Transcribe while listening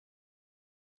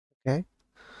Okay.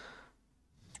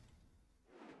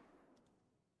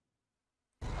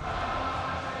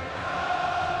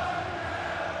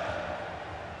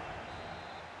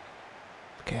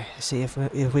 Okay, see if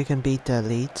we can beat the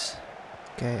Leeds.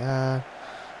 Okay,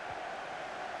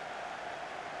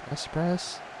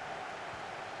 press.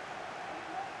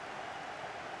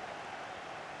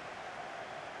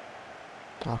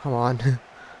 Oh, come on.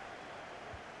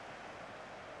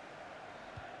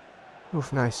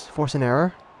 Oof, nice. Force an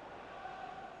error.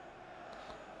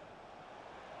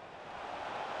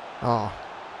 Oh.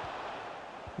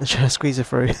 They're trying to squeeze it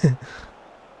through.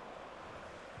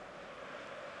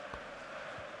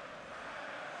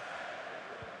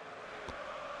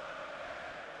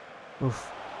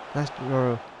 Oof. Nice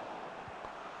Euro.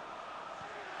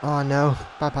 Oh no.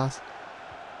 Bad pass.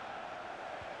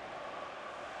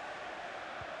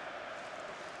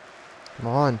 Come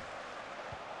on.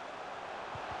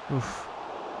 Oof.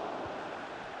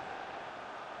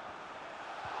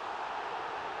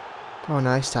 Oh,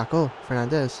 nice tackle.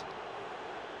 Fernandez.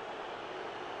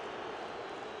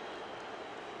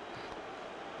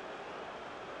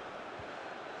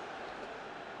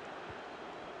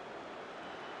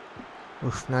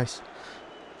 Oof, nice.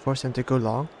 Force him to go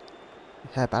long.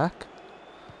 Head back.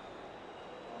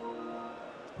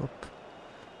 Oop.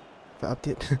 But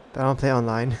update. But I don't play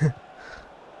online.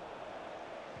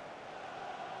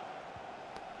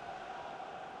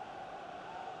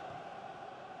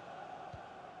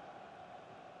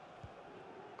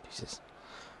 Jesus.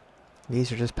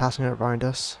 These are just passing it around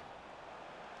us.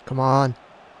 Come on.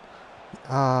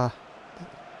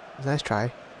 Nice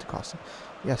try to cost him.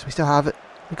 Yes, we still have it.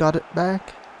 We got it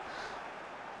back.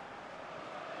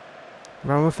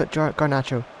 Run with it,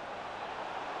 Garnacho.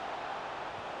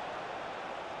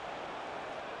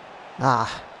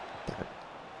 Ah. Damn it.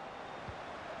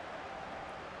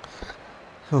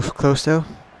 Oof, close though.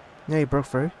 Yeah, he broke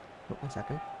through. Oh, 1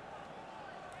 second.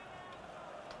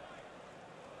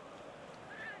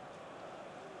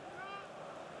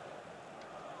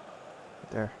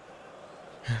 There.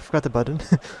 I forgot the button.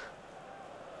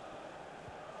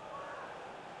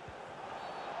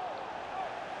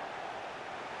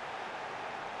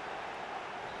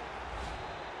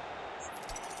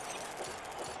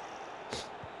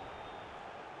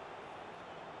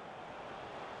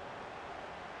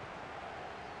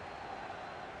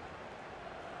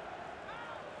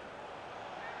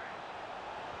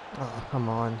 Oh, come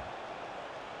on.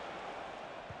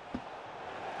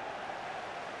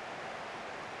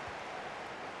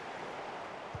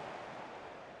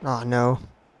 Oh, no.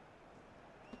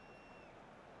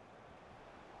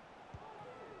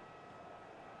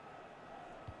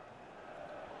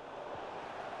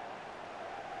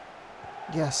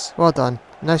 Yes, well done.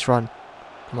 Nice run.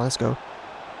 Come on, let's go.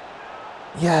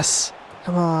 Yes!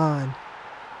 Come on!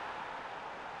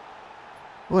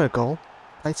 What a goal.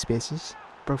 Tight spaces.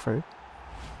 Broke through.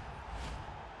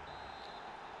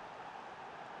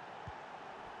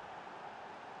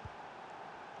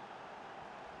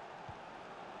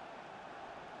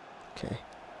 Okay.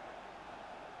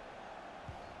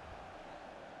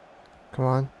 Come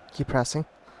on, keep pressing.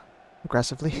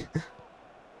 Aggressively.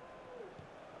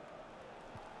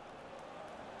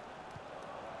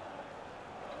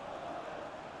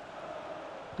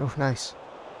 Oh, nice.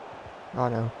 Oh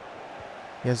no.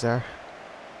 He is there.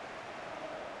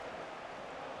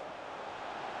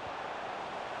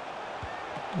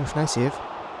 Oh, nice save.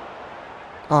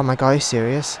 Oh my god, are you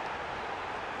serious?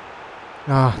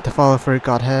 Ah, the follow through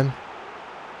got him.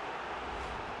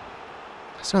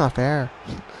 That's not fair.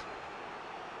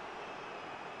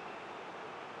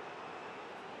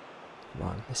 Come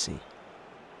on, let's see.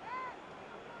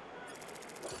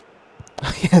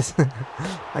 Yes,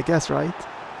 I guess right.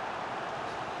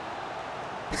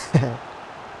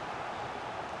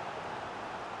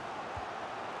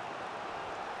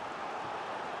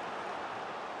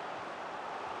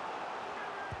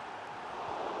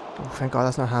 Oh, thank god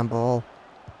that's not handball.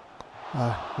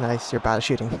 Nice, you're bad at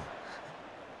shooting.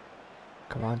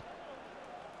 Come on.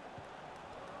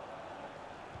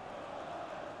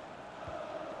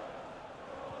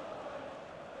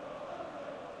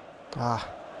 Ah.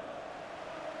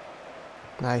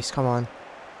 Nice, come on.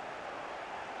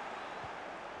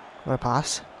 What a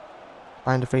pass.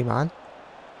 Find a free man.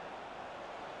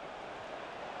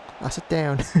 Ah, sit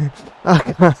down. Oh,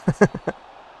 come on.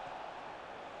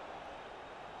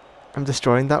 I'm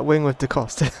destroying that wing with the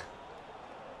Costa.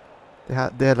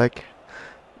 they're like,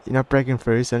 you're not breaking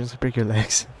through, so just break your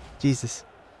legs. Jesus.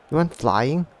 You went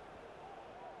flying?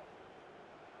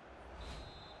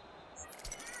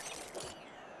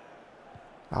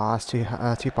 Ah, it's too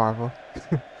powerful.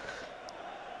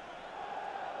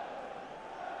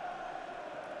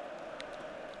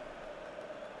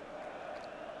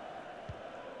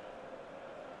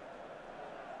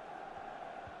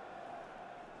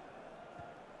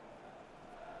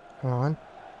 Come on.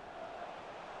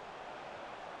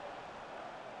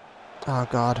 Oh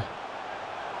god.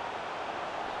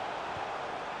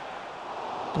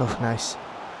 Oh, nice.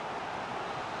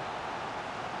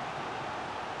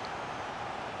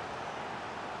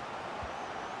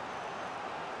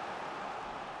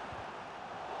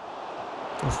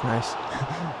 Oh, nice.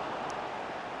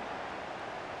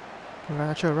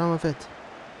 Congrats, run with it.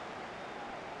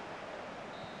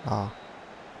 Oh.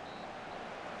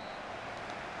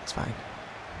 It's fine.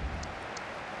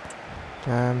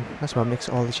 That's what makes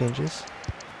all the changes.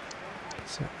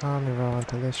 So, Almiron,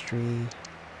 Pelistri,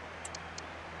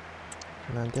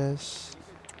 Fernandez,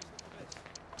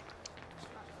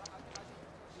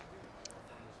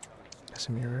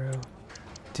 Casemiro,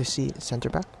 to see centre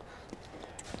back.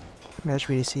 Match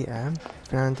really CM,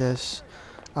 Fernandez,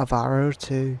 Alvaro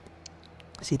to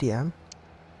CDM,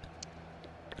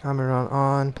 Almiron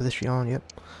on, Pelistri on, yep.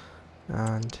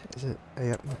 And is it?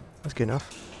 Yep, that's good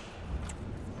enough.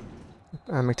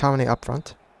 And McTominay up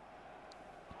front.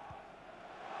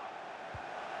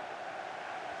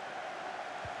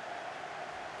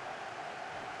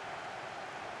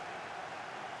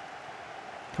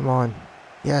 Come on.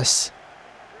 Yes.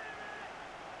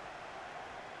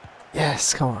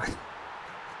 Yes, come on.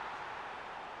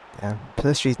 Yeah,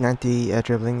 Pelistri's 90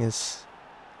 dribbling is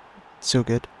so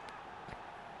good.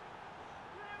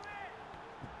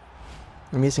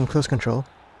 I'm using close control.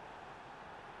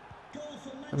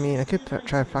 I mean, I could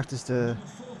try to practice the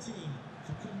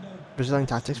Brazilian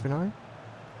tactics for now.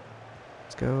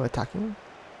 Let's go attacking.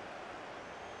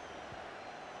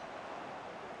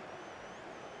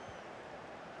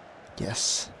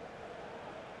 Yes.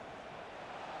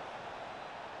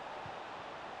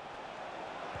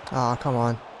 Ah, come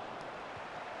on.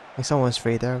 I think someone was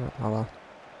free there, but oh well.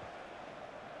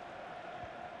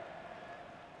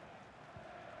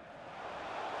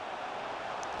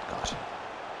 God.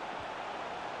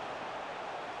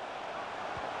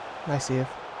 Nice save.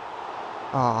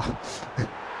 Ah.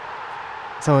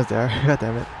 Someone's there. God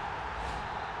damn it.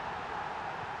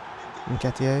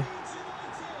 Nketiah.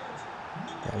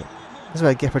 Damn it. That's what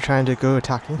I get for trying to go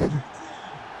attacking. Come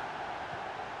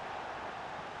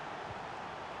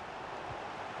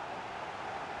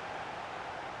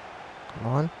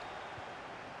on.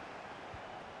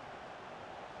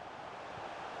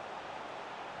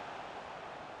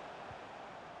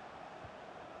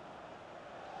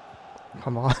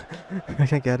 Come on. I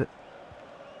can't get it.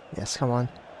 Yes, come on.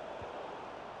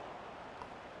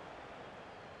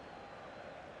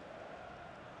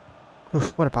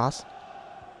 Oof, what a pass.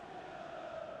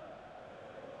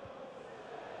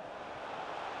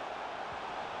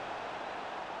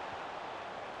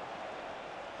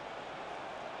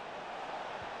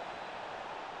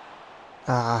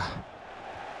 Ah.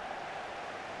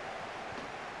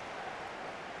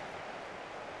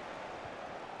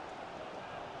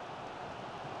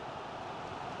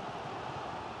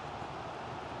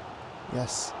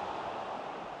 Yes.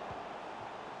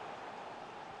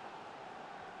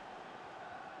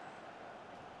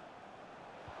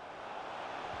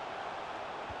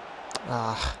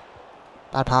 Ah.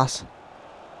 Bad pass.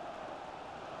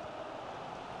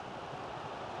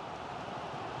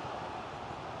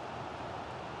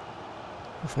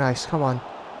 Oof, nice, come on.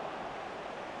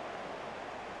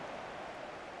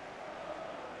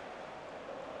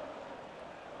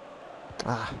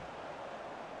 Ah.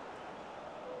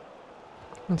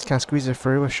 Just can't squeeze it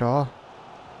through with Shaw.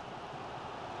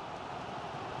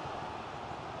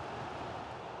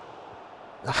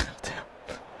 Ah, damn.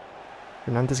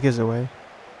 Fernandez gives away.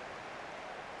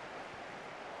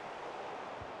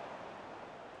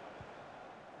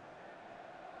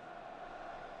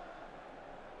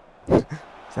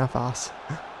 It's not fast.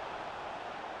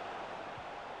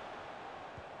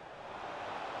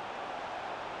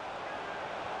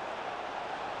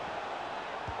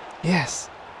 Yes.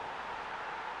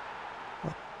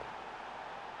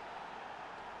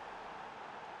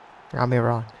 Got me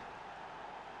wrong.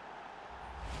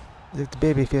 The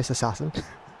babyface assassin.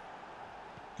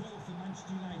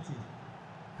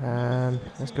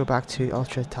 Let's go back to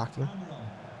ultra attacking.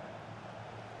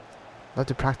 I'd like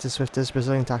to practice with this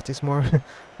Brazilian tactics more.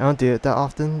 I don't do it that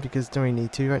often because I don't really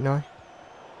need to right now.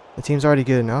 The team's already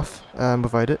good enough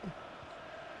without it.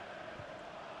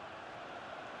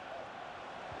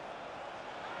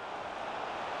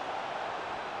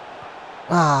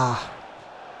 Ah,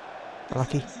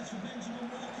 lucky.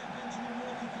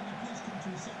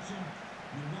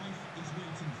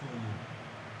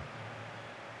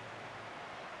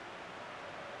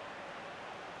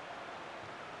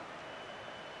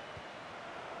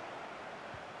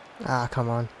 Ah, come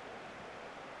on.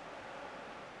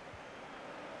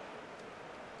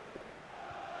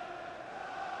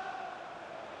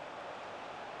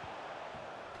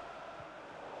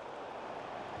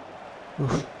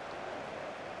 Oof.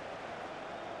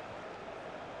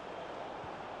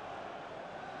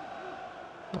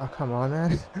 Oh, come on,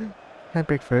 man. Can't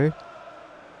break through.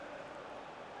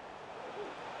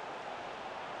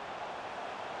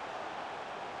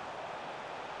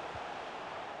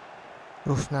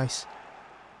 Oof, nice.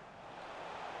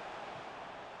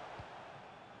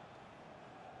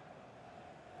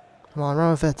 Come on,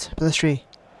 run with it. Blistry.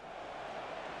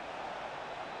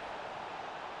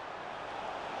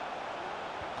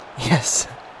 Yes.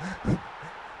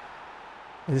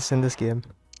 Is this in this game?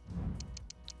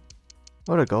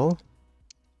 What a goal.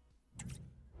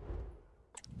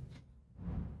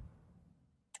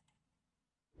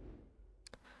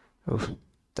 Oof.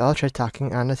 The ultra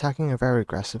attacking and attacking are very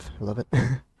aggressive. I love it.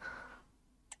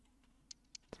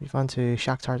 Move on to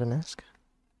Shakhtar Donetsk.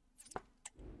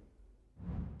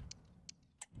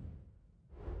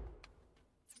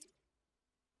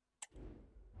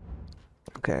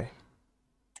 Okay.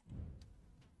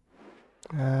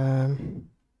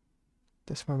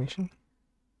 This formation.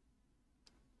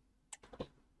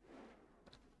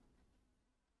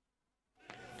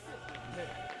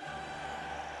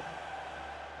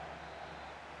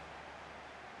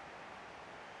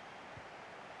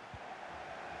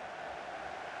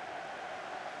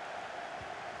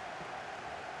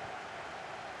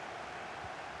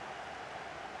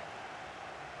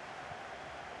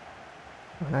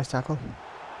 Oh, nice tackle.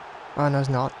 Oh, no, it's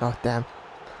not. Oh, damn.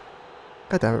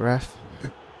 God damn it, ref.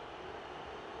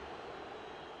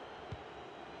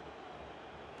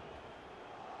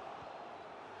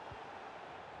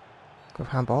 Go for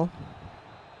handball.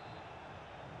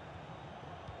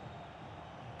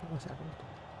 1 second.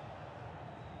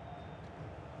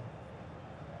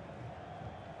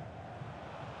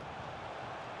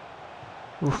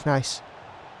 Oof, nice.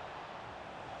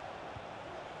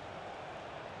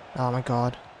 Oh my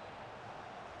god.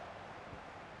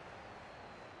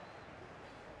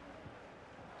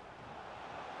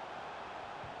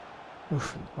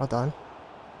 Oof, well done.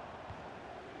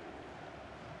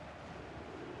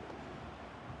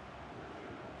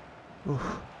 Oof.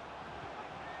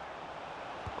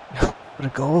 What a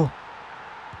goal.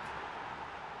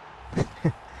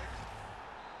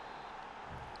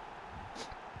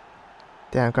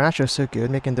 Damn, Garnacho's so good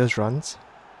making those runs.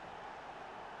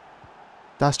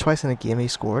 That's twice in a game he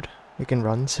scored, making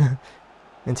runs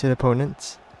into the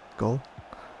opponent's goal.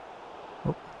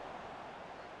 Oh.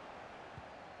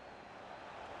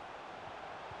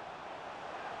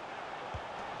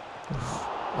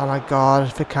 Oh my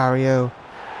god, Vicario.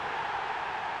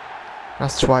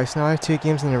 That's twice now, 2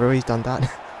 games in a row he's done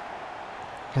that.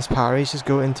 His parries just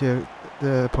go into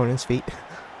the opponent's feet.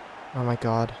 Oh my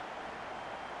god.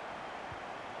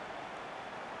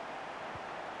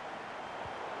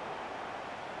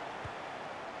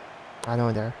 I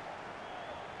know there.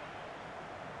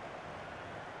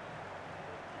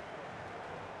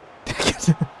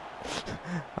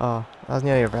 Oh, that was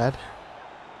nearly a red.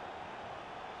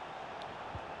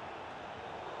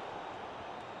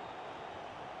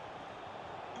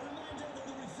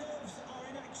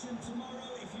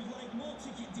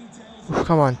 Ooh,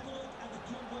 come on.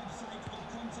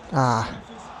 Ah.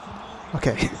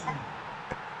 Okay.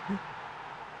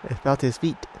 It fell to his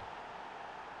feet.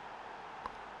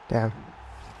 Damn.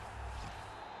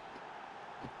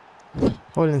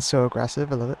 Holding's so aggressive,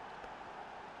 I love it.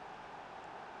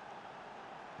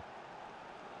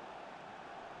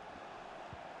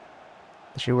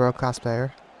 Is she a world class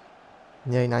player?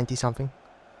 Nearly 90 something.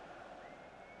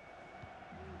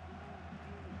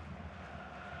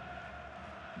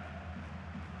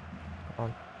 Come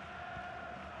on.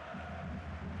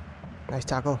 Nice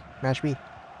tackle. Match me.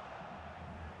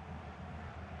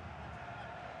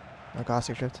 Oh god,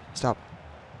 6 shift. Stop.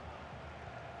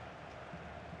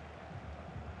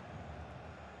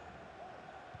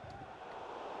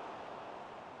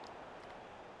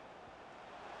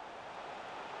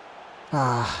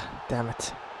 Ah, damn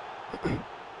it.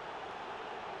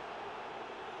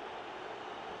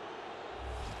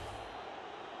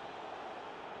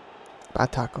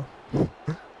 Bad tackle.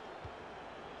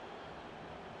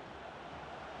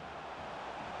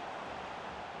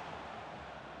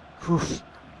 Oof.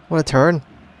 What a turn.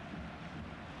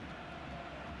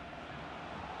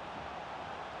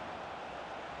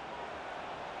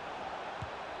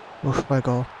 Oof, what a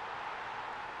goal.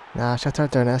 Nah, Shakhtar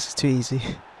Donetsk is too easy.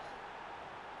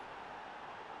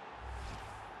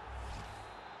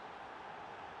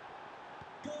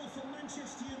 Goal for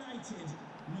Manchester United,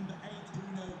 number 8,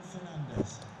 Bruno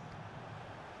Fernandes.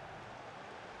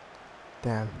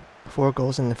 Damn. 4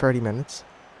 goals in the 30 minutes.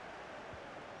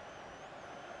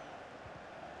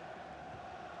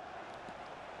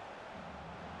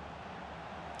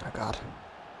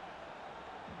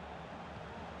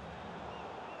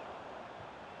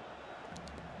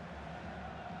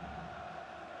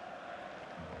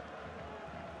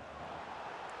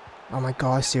 Oh my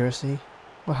god, seriously?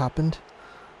 What happened?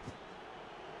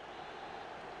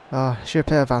 Should I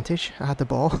play advantage? I had the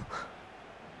ball.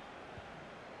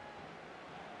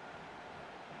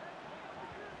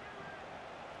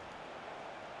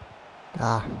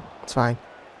 It's fine.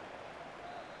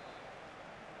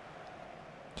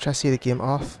 Try to see the game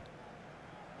off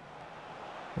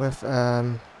with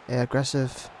a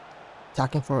aggressive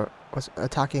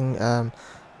attacking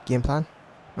game plan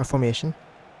or formation.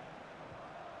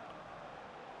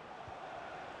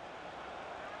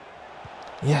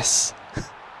 Yes.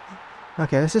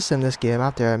 Okay, let's just sim this game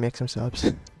after I make some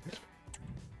subs.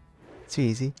 Too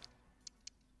easy.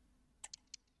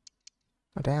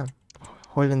 Oh damn.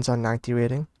 Hoyland's on 90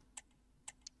 rating.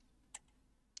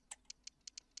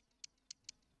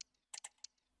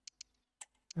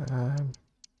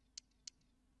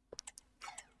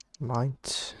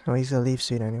 Mount. Oh, he's gonna leave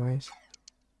soon anyways.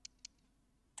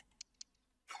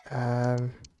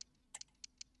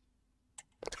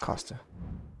 Costa.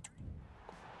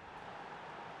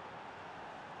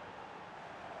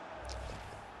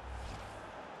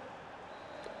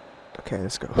 Okay,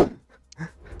 let's go.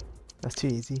 That's too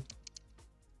easy.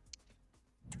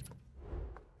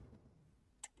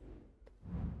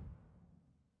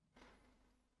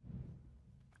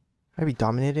 Are we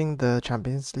dominating the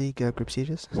Champions League group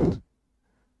stages?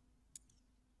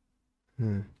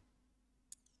 Let's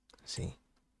see.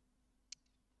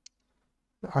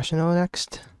 Arsenal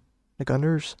next. The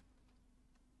Gunners.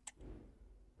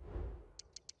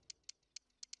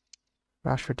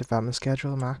 Rashford development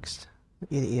schedule maxed.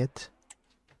 88.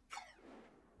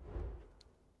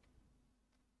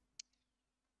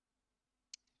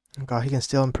 Oh god, he can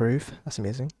still improve. That's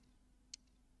amazing.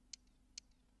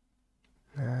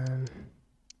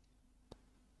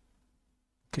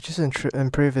 Could just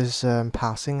improve his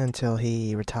passing until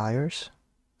he retires.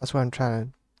 That's what I'm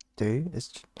trying to do.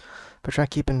 But try to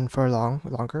keep him for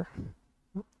longer.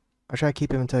 Or try to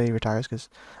keep him until he retires, because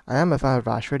I am a fan of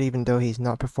Rashford, even though he's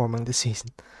not performing this season.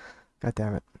 God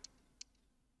damn it.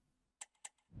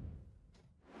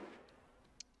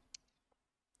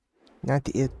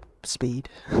 .98 speed.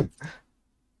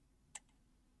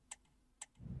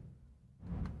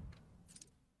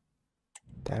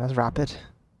 Damn, that's rapid.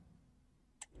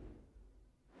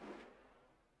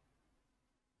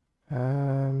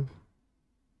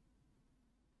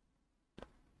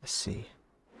 Let's see.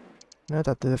 Know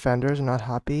that the defenders are not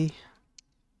happy.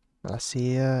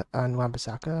 Malacia and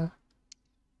Wan-Bissaka.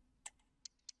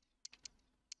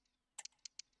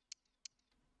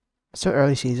 It's still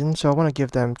early season, so I want to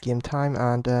give them game time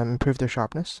and improve their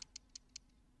sharpness.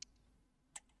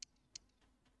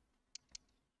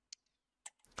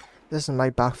 This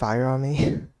might backfire on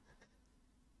me.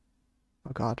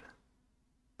 Oh god.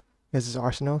 This is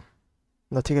Arsenal.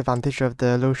 They'll take advantage of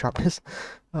the low sharpness.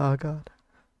 Oh god.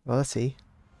 Well, let's see.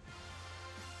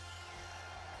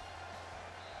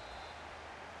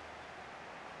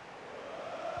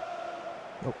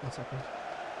 Oh, 1 second.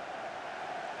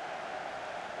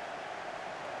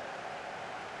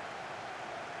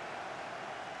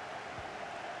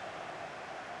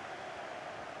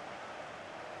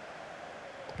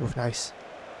 Oh, nice.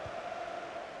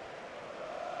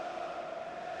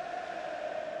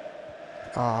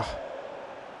 Ah.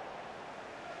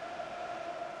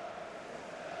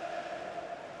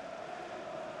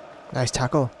 Nice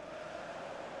tackle.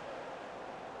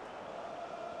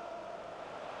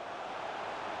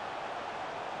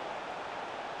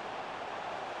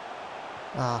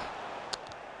 Ah.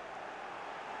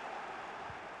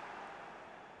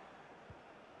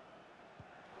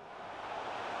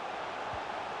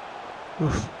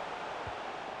 Oof.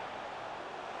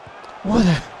 What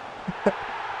a...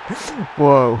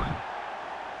 Whoa.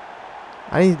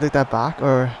 I need to look that back,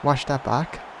 or watch that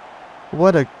back.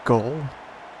 What a goal.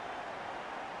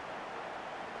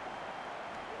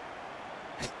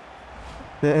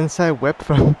 The inside whip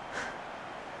from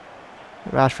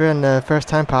Rashford and the first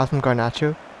time pass from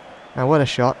Garnacho. And what a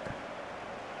shot.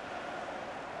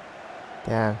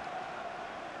 Damn.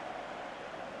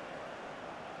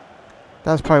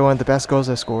 That was probably one of the best goals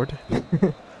I scored.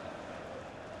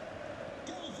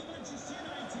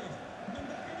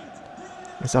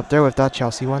 It's up there with that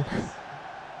Chelsea one.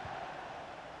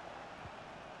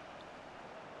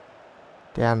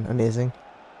 Damn, amazing.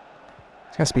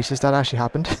 It's kind of speechless that actually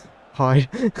happened. How?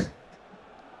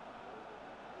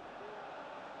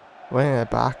 Winning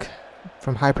it back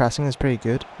from high pressing is pretty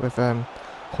good with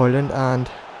Hoyland and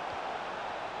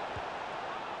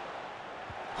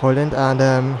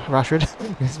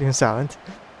Rashford. He's being silent.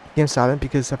 Game silent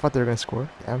because I thought they were going to score.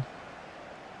 Damn.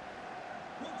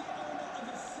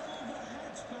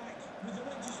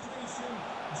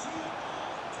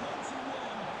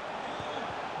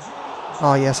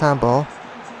 Oh yes, handball.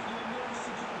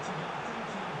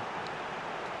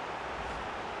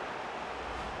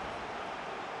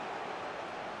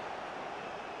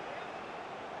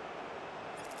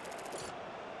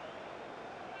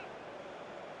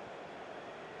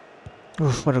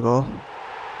 Oof, what a goal.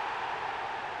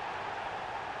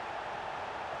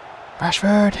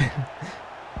 Rashford!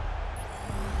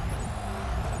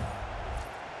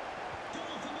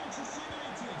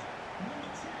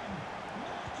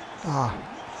 Ah.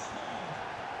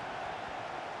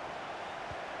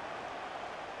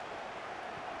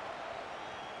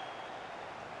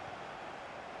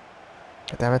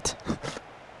 God damn it.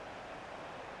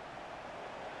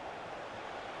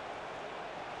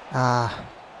 Ah.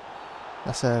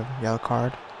 That's a yellow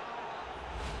card.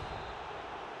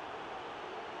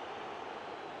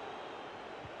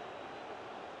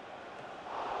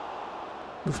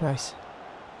 Oof, nice.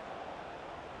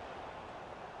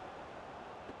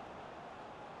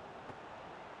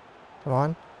 Come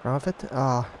on, run with it.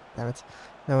 Ah, damn it.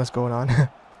 Know what's going on.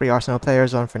 3 Arsenal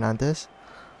players on Fernandes.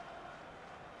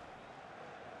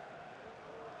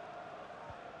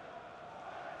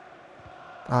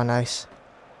 Ah, nice.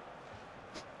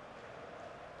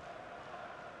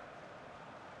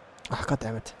 Ah, god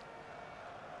damn it.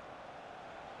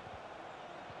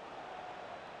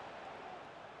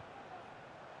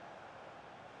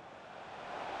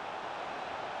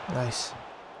 Nice.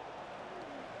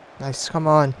 Nice, come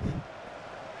on.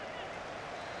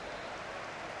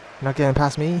 Not getting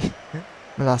past me.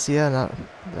 Malacia, not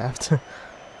left.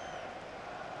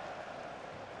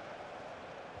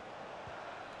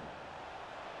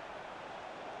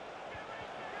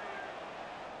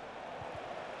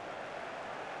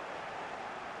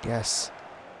 Yes.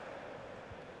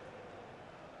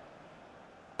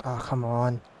 Oh, come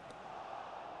on.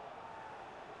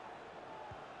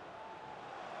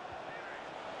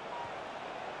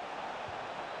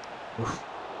 Oof.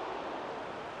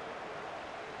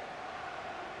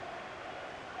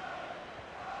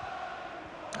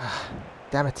 Ah,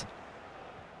 damn it.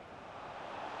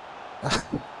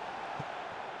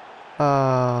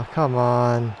 Oh, come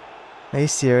on. Are you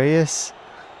serious?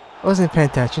 I wasn't paying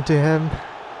attention to him.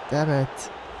 Damn it.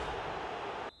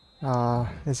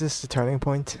 Is this the turning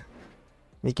point?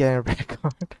 Me getting a red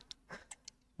card?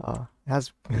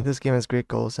 This game has great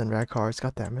goals and red cards,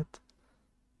 god damn it.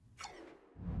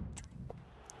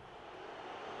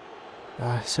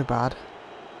 So bad.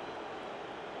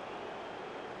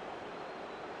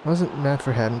 Wasn't meant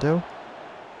for him though.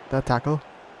 That tackle.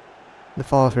 The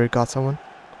follow through got someone.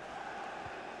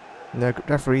 And the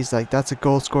referee's like, that's a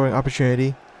goal scoring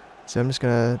opportunity. So I'm just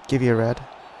gonna give you a red.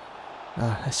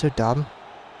 That's so dumb.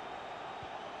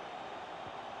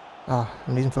 I'm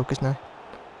losing focus now.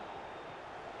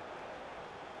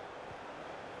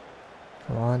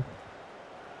 Come on.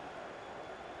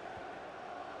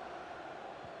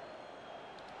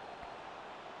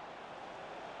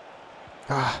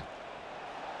 Ah.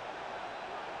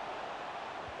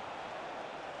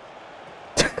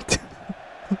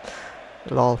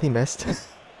 Lol, he missed.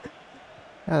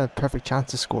 Had a perfect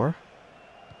chance to score.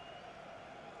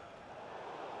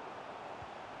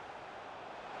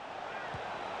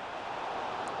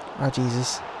 Oh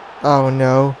Jesus. Oh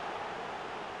no.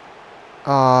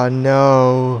 Oh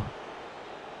no.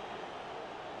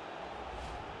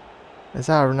 Is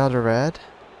that another red?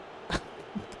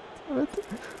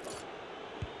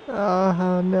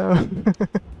 Oh no.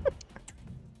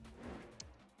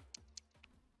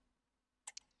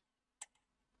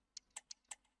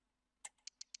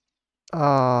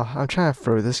 I'm trying to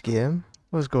throw this game.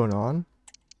 What's going on?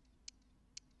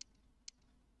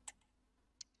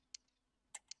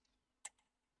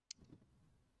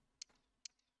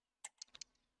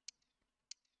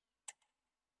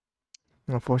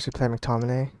 I'm forced to play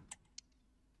McTominay.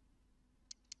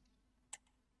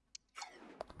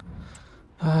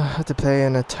 I have to play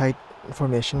in a tight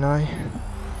formation now.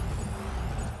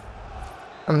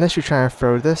 Unless you're trying to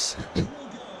throw this.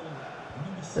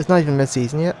 It's not even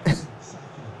mid-season yet.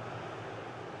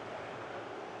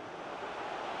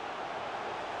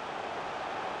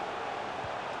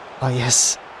 Oh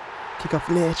yes. Kick off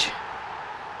the ledge.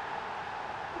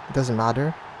 It doesn't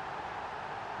matter.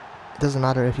 It doesn't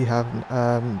matter if you have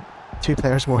 2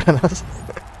 players more than us.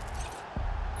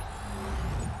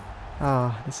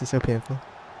 This is so painful.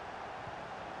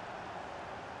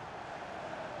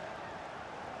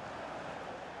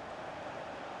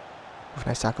 Oof,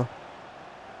 nice tackle.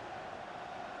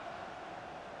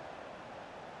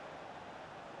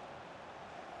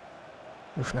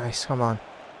 Oof, nice. Come on.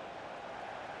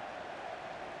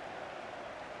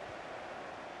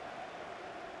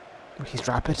 Oof, he's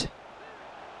rapid.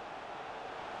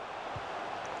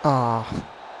 Ah,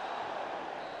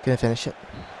 gonna finish it.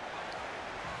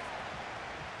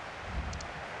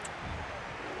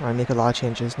 I make a lot of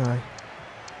changes now.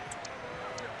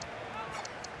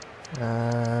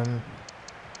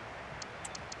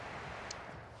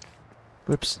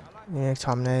 Whoops. Yeah,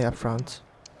 Tomney up front.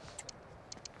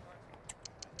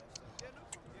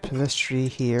 Pilistri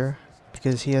here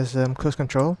because he has close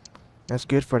control. That's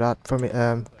good for that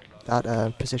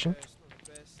position.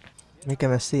 Make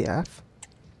him a CF.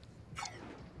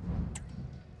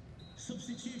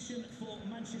 Substitution for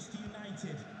Manchester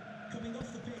United. Coming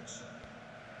off the pitch.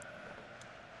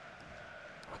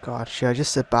 Oh God, should I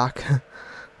just sit back?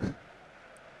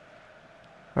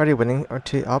 Already winning or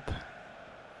 2 up.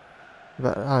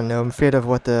 But I don't know, I'm afraid of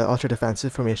what the ultra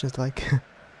defensive formation is like.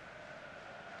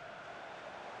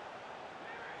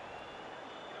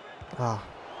 Ah.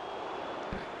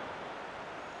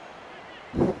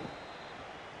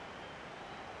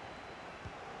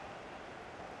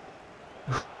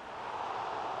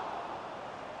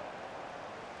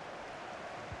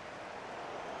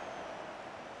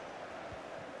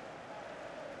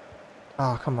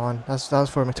 Ah, come on. That was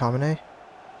for McTominay.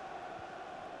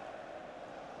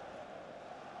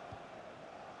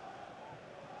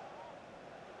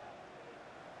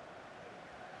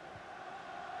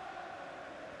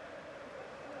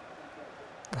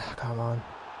 Ah, come on.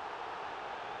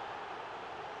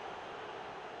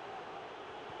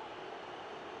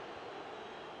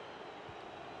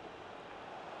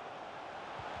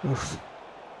 Oof.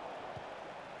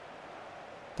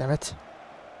 Damn it.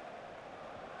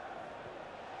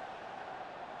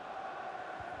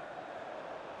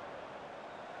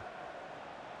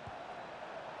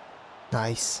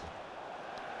 Nice.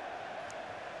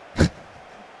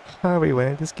 How are we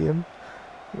winning this game?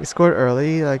 We scored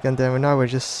early, like, and then now we're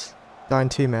just down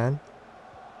 2 men.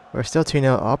 We're still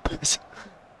 2-0 up.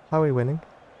 How are we winning?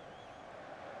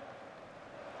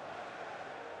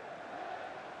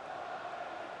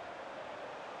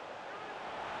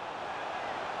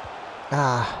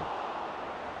 Ah.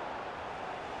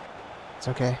 It's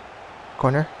okay.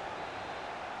 Corner.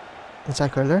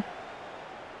 Inside curler.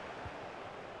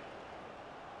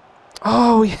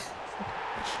 Oh, yeah.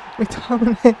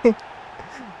 McTominay.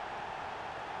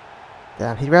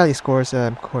 Damn, he rarely scores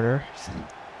corners.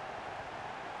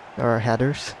 Or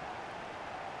headers.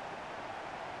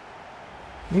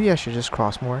 Maybe I should just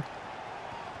cross more.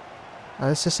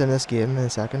 Let's just end this game in a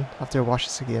second, after I watch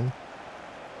this again.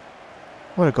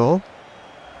 What a goal.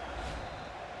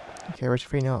 Okay, we're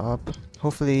 3-0 up.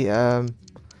 Hopefully,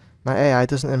 my AI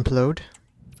doesn't implode.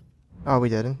 Oh, we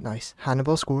didn't. Nice.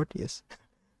 Hannibal scored. Yes.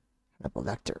 Hannibal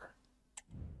Lecter.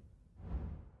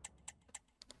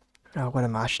 Oh, what a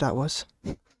match that was.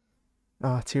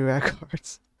 Oh, 2 red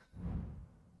cards.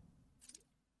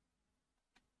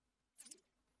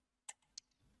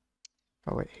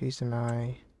 Oh wait, who's in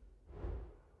my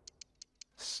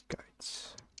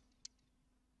scouts?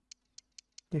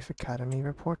 Youth Academy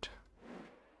report.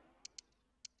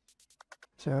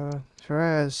 So,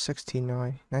 Ferreira's 16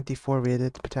 now, 94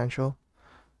 rated potential.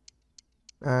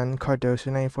 And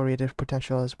Cardoso 94 rated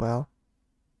potential as well.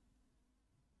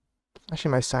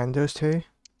 Actually might sign those 2.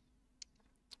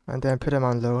 And then put them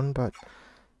on loan, but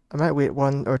I might wait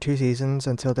 1 or 2 seasons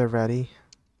until they're ready.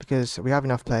 Because we have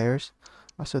enough players.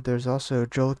 Also, there's also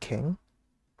Joel King.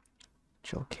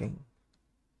 Joel King.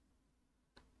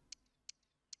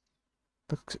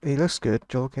 He looks good,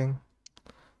 Joel King.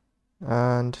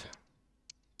 And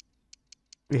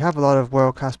we have a lot of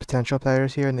world-class potential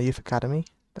players here in the Youth Academy.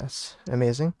 That's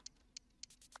amazing.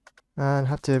 And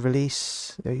have to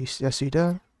release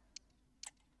Yasuda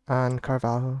and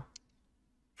Carvalho.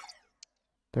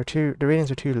 The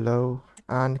ratings are too low.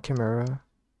 And Kimura.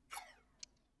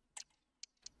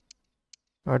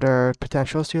 Are their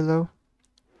potentials too low?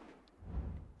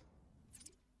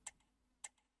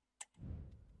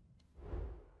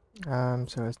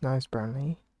 So it's nice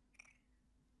Burnley.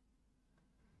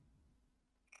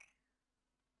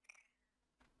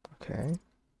 Okay.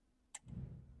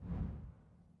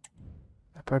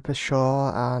 I purpose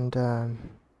Shaw and De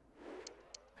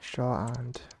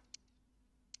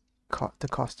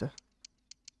Costa.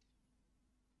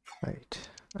 Right.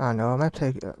 I know I might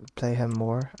play him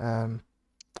more.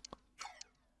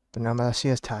 But no, Messi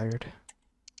is tired.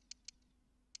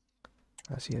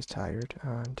 Messi is tired,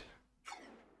 and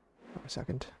a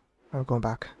second. I'm going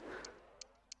back.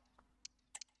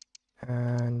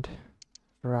 And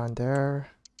around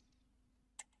there.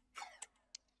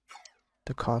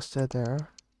 De Costa there.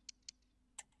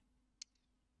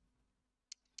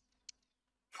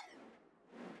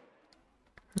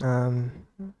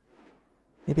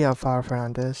 Maybe Alvaro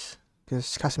Fernandez,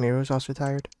 because Casemiro's also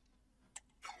retired.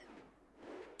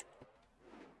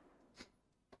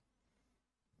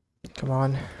 Come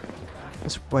on,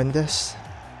 let's win this.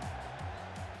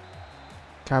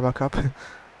 Carabao Cup.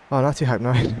 Oh, not too hyped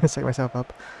now. Let's psych myself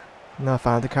up. Not a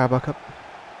fan of the Carabao Cup.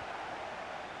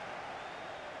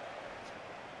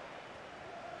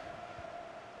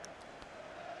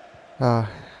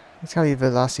 It's gotta be the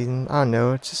last season. I don't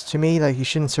know. It's just, to me, like, you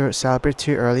shouldn't sort of celebrate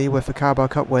too early with a Carabao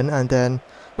Cup win and then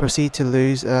proceed to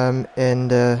lose in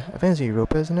the, I think it's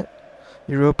Europa, isn't it?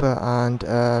 Europa and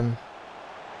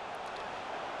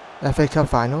FA Cup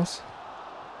finals.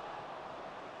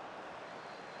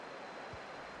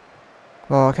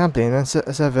 Well, I can't blame them.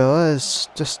 Sevilla is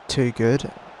just too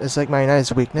good. It's like Man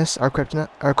United's weakness, our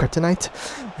kryptonite.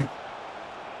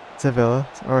 Sevilla,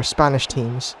 or Spanish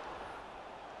teams.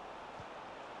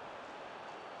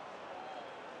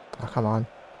 Oh, come on.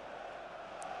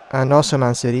 And also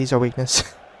Man City's our weakness.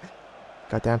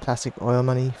 Goddamn plastic oil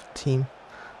money team.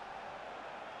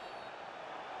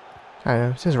 I don't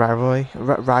know, it's just rivalry.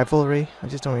 I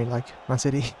just don't really like Man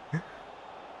City.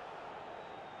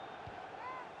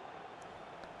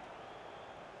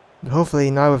 But hopefully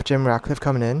now with Jim Ratcliffe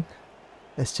coming in,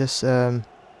 it's just gonna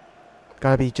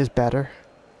be just better.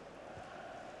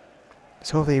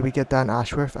 So hopefully we get Dan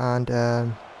Ashworth and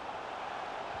I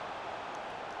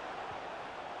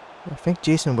think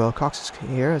Jason Wilcox is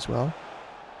here as well.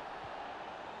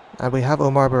 And we have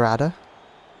Omar Barada.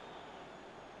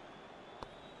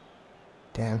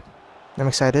 Damn. I'm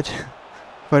excited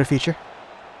for the future.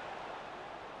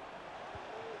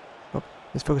 Oh,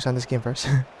 let's focus on this game first.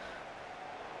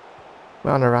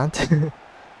 We're on a rant.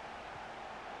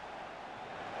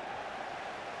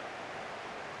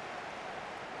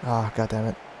 Oh, god damn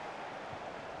it.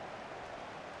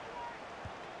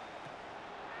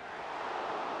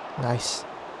 Nice.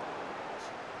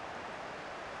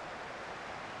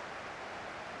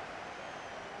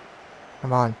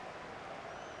 Come on.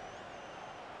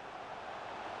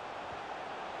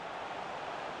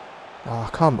 Oh,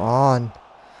 come on.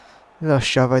 Little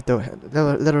shove out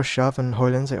the little shove and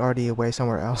Hoyland's like already away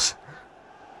somewhere else.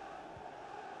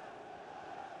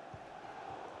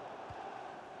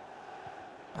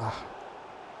 Ah.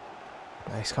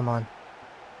 Nice, come on.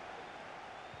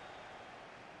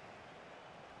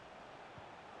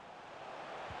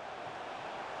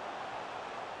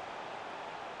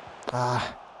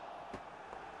 Ah.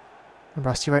 I'm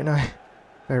rusty right now.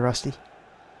 Very rusty.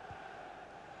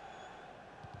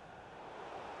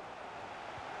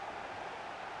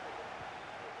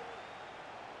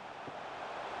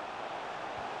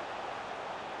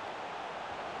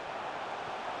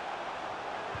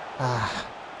 Ah.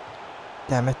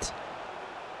 Damn it.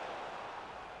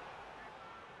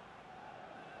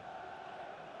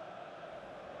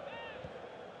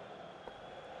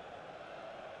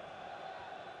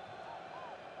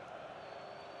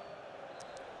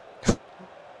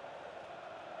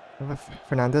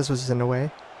 Fernandez was in the way.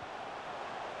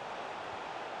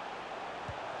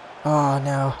 Oh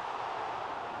no.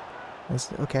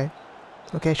 That's okay.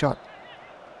 Okay, shot.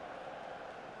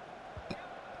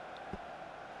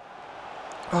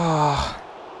 Oh.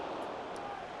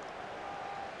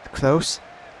 Close.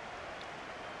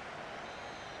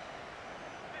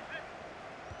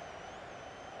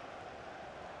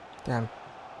 Damn.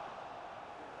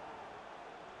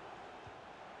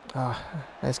 Oh,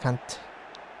 I just can't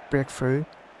break through.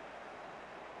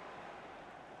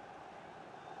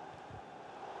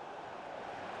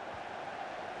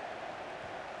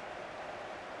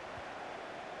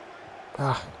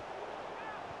 Ah.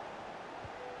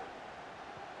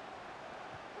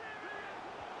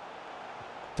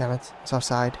 Damn it, it's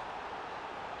offside.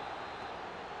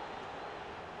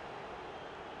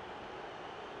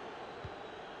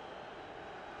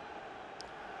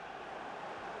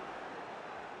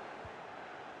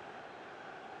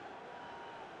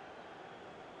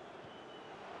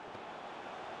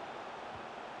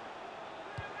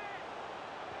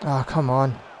 Oh, come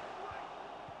on.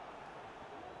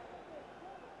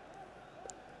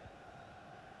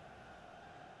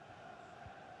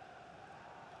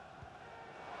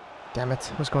 Damn it,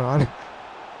 what's going on?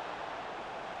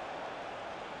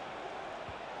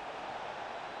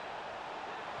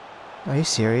 Are you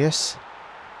serious?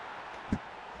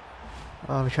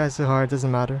 Oh, we tried so hard, doesn't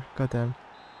matter. Goddamn.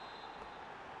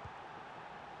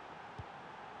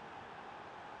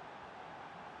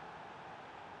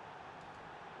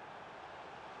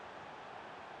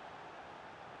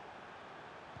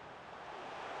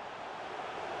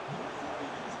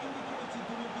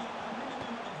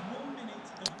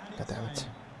 God damn it.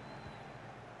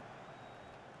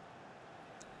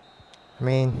 I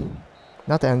mean,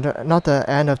 Not the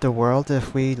end of the world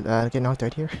if we get knocked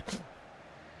out here.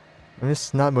 I'm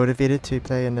just not motivated to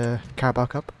play in the Carabao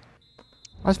Cup.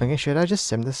 I was thinking, should I just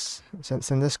sim this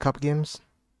cup games?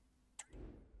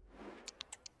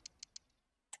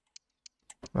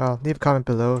 Well, leave a comment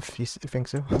below if you think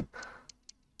so.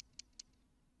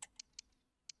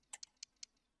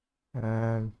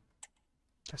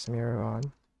 Casemiro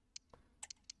on.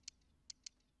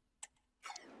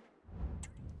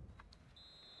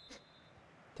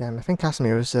 Damn, I think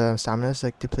Casemiro's stamina is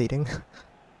like depleting.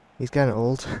 He's getting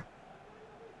old.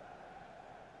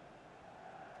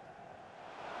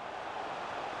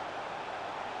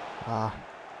 Ah.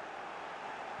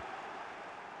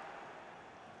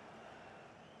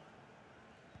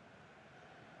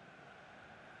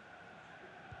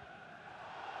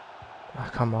 Ah,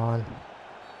 come on.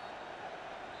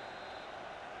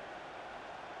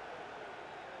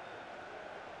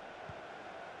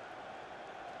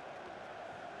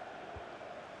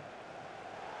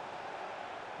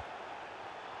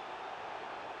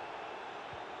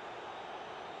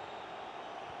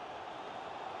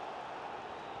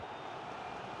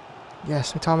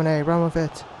 Yes, McTominay, run with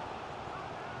it.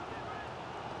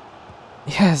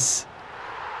 Yes!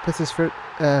 Puts his foot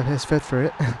through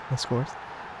it and scores.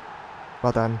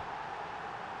 Well done.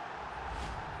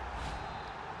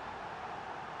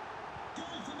 Goal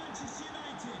for Manchester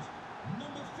United.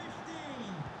 Number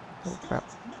 15. Oh crap.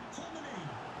 McTominay.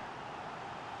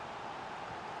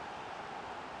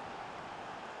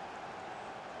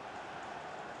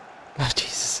 Oh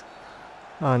Jesus.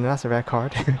 Oh no, that's a red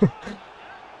card.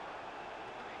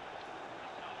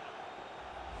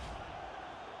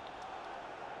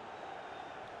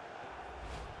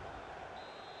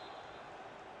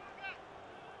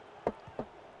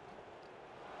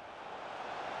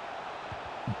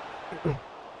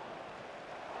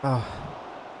 Oh,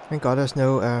 thank God there's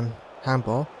no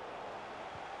handball.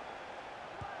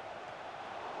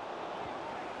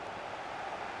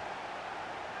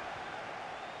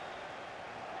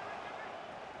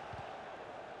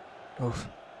 Oof.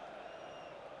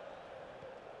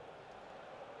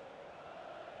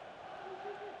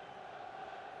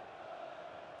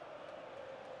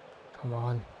 Come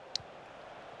on.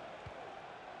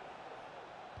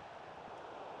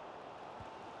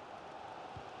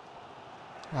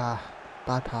 Ah,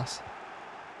 bad pass.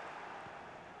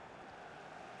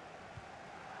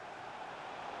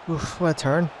 Oof, what a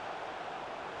turn.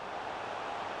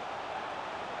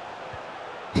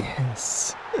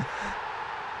 Yes.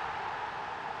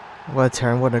 What a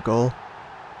turn, what a goal.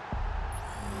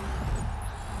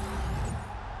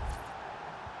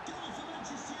 Goal for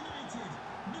Manchester United.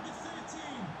 Number 13.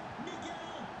 Miguel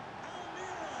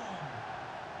Almiron.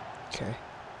 Okay.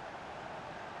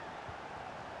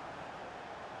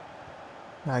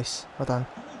 Nice, well done.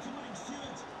 Hello to Mike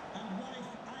Stewart and wife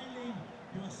Eileen,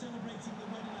 who are celebrating the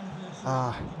wedding anniversary.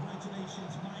 Ah,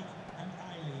 Congratulations, Mike and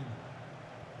Eileen.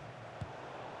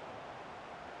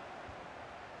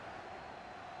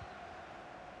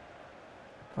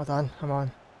 well done, come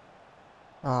on.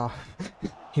 Ah,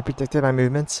 he predicted my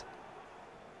movements.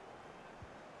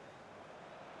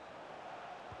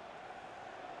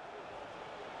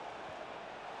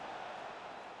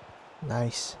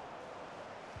 Nice.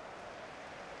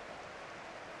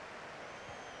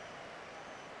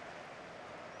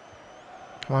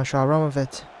 Come on, Shaw, run with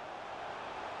it.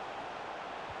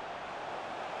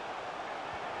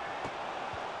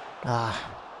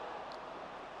 Ah.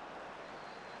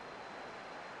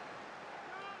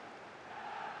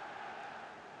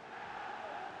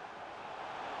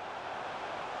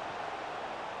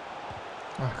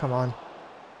 Ah, come on.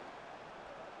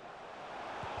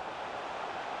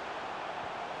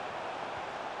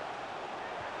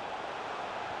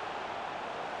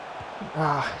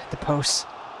 Ah, the post.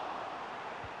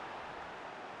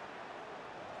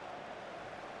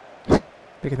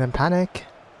 Bigger than panic.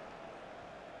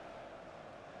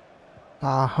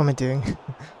 Ah, what am I doing?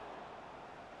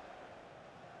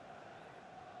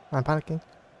 I'm panicking.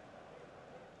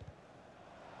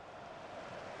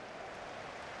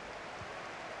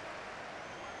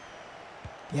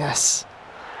 Yes.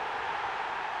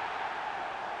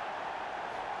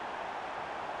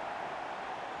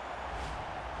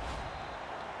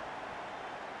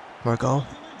 More goal. For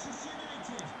Manchester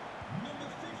United. Number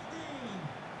 15.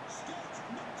 Scott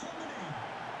McTominay.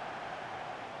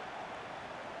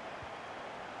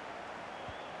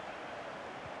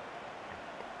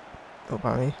 Oh,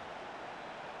 about me.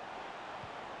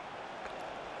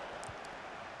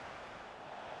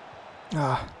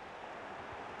 Ah.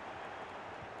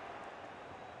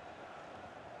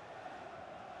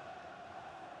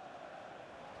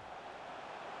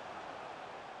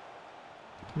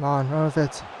 Come on, run with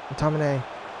it. McTominay.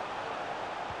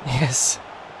 Yes.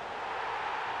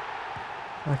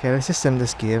 Okay, let's just sim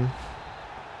this game.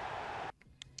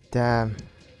 Damn.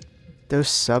 Those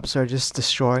subs are just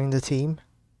destroying the team.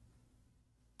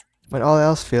 When all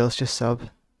else fails, just sub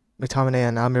McTominay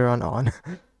and Almiron on.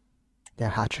 Yeah,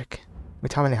 hat-trick.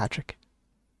 McTominay hat-trick.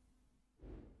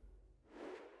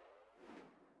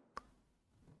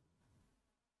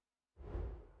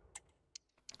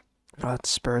 Oh, it's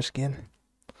Spurs again.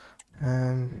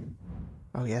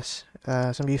 Oh yes.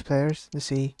 Some youth players. Let's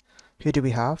see. Who do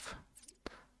we have?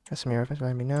 Got some Europeans,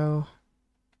 let me know.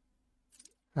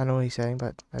 I know what he's saying,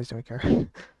 but I just don't care.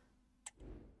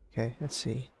 Okay, let's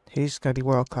see. Who's gonna be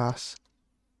world class?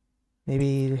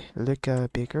 Maybe Luca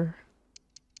Baker?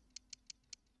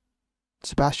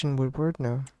 Sebastian Woodward?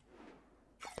 No.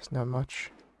 It's not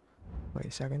much. Wait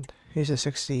a second. Who's a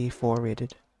 64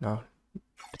 rated? No.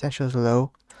 Potential is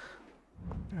low.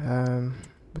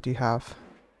 What do you have?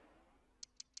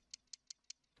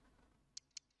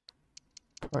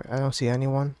 I don't see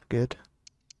anyone. Good.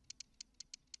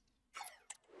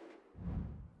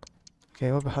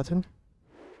 Okay, what about Hutton?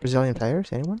 Brazilian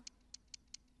players? Anyone?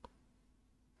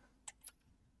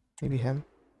 Maybe him.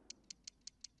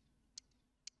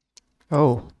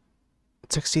 Oh.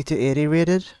 60 to 80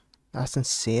 rated? That's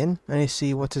insane. I need to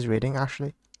see what's his rating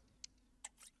actually.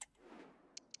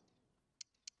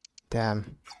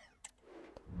 Damn.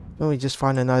 Well, we just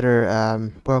found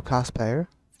another world class player.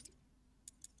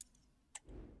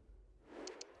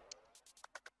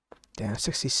 Damn,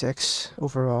 66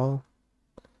 overall.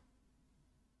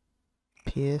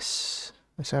 Pace,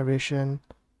 acceleration,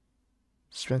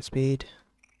 sprint speed.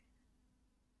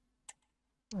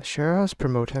 Sure, let's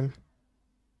promote him.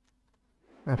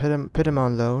 I put him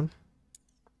on loan.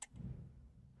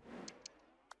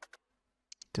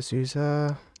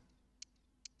 D'Souza.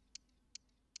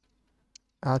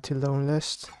 Add to loan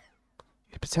list.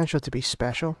 Potential to be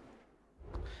special.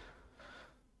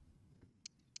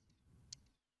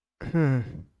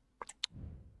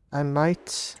 I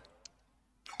might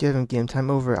give him game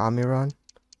time over Almiron.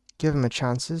 Give him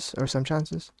some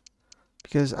chances.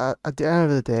 Because at the end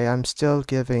of the day, I'm still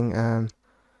giving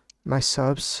my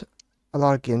subs a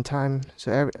lot of game time.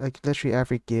 So literally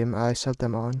every game I sub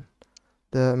them on.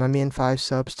 My main 5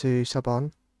 subs to sub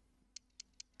on.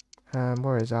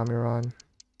 Where is Almiron?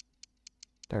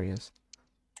 There he is.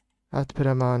 I have to put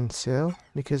him on sale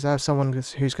because I have someone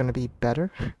who's going to be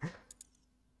better.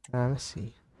 Let's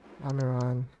see.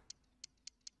 Almiron.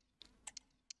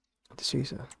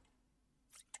 D'Souza.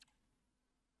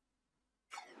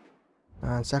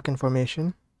 And second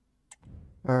formation.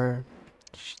 Or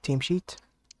team sheet.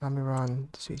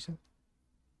 Almiron D'Souza.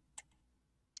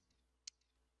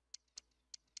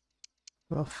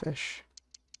 Wellfish.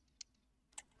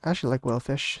 I actually like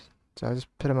Wellfish, so I just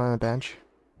put him on the bench.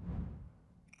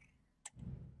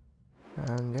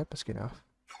 And yep, that's good enough.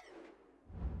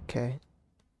 Okay.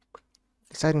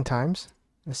 Exciting times.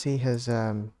 Let's see his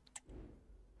game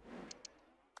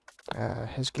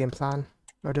plan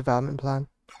or development plan.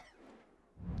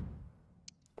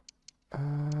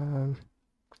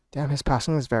 Damn, his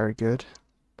passing is very good.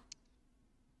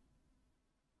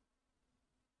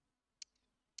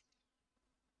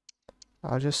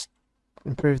 I'll just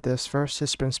improve this first,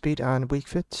 his sprint speed and weak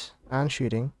foot and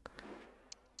shooting.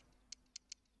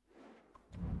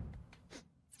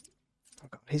 Oh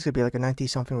God, he's gonna be like a 90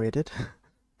 something rated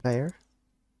player.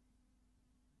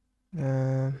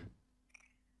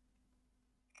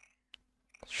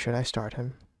 Should I start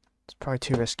him? It's probably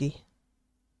too risky.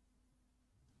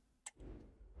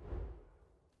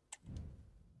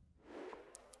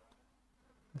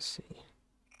 Let's see.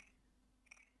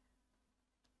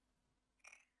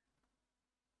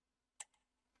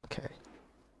 Okay.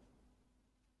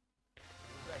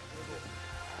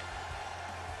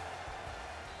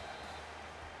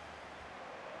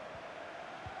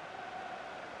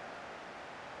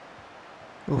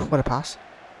 Oof, what a pass.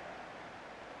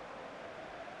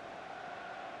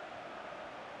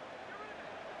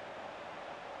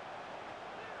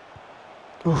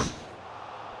 Oof.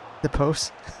 The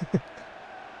post.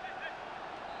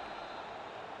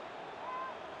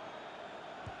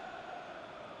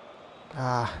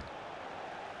 Ah.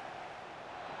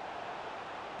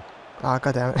 Ah,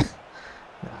 god damn it.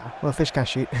 Nah, well, fish can't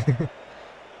shoot.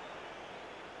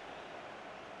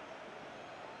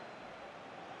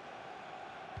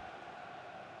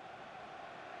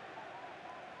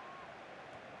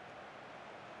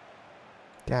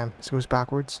 Damn, this goes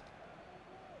backwards.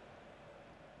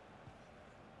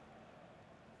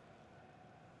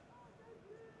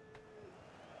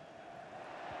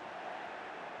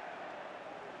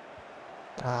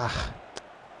 Ah.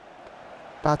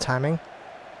 Bad timing.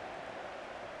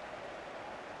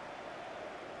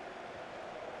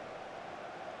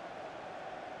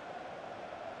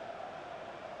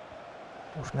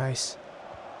 Oh, nice.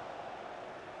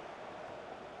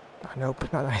 Oh,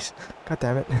 nope, not nice. God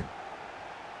damn it.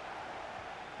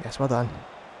 Yes, well done.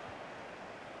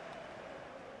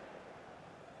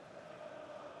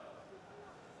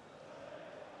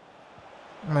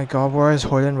 Oh my god, where is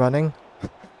Hoyland running?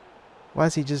 Why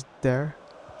is he just there?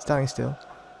 Standing still.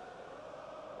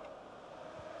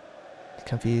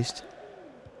 Confused.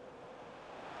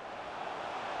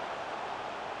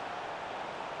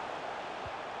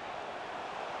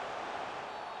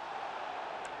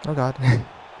 Oh god.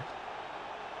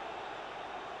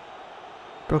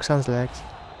 Broke Son's legs.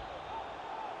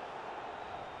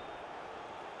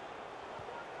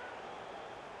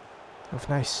 Oh,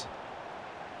 nice.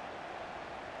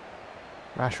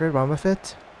 Rashford, run with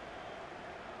it.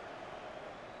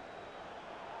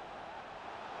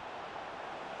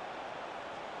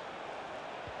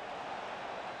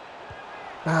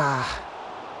 Ah.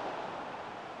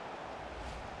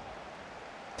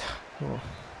 Oh.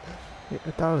 Yeah,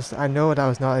 that was. I know that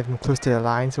was not even close to the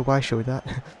line, so why show that?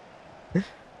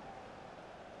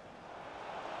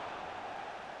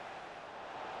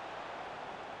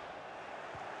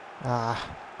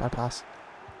 Ah, bad pass.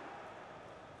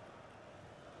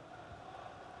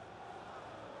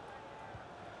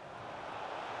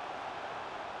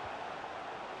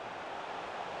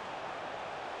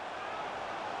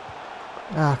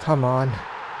 Ah, come on.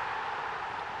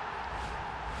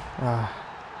 Ah,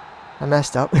 I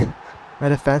messed up. My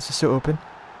defense was so open.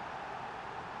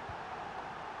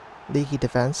 Leaky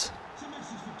defense. It's a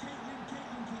message for Caitlin.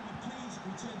 Caitlin, can you please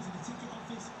return to the ticket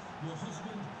office? Your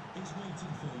husband is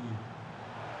waiting for you.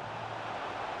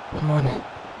 Come on.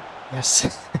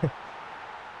 Yes.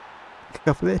 Kick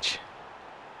off Lich.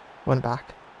 One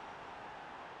back.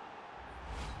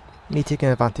 Me taking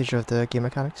advantage of the game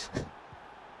mechanics.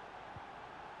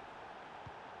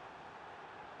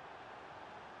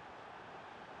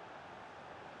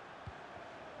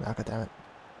 Ah, god damn it.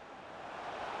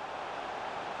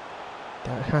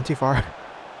 Damn it, I went too far.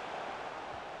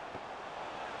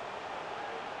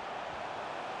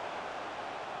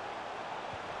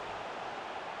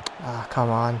 Ah,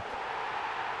 come on.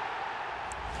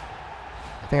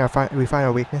 I think we find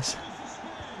our weakness.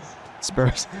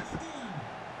 Spurs.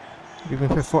 We've been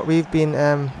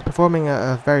performing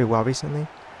very well recently.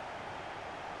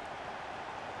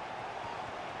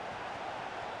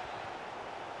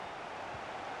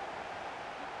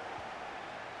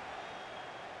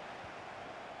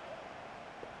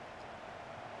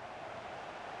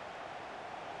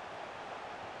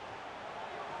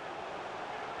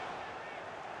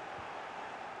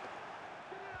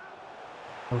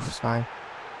 Oof, it's fine.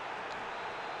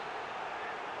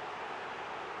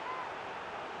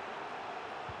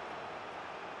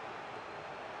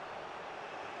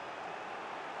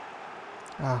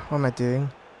 Ah, what am I doing?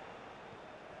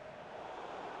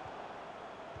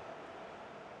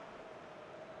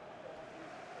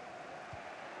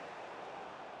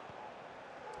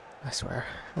 I swear,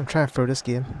 I'm trying to throw this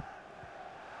game.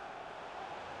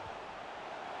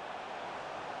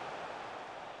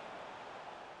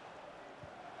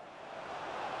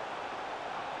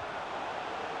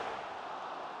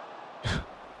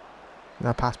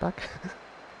 Now pass back.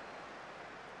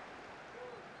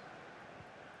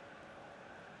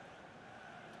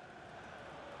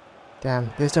 Damn,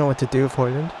 they just don't know what to do with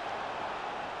Hoyland.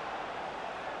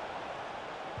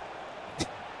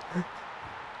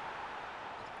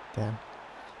 Damn. You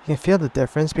can feel the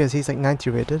difference because he's like 90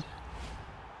 rated.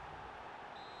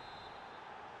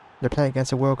 They're playing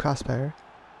against a world-class player.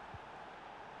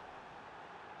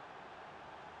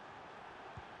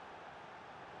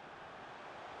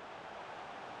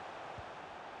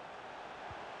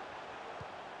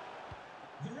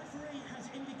 The referee has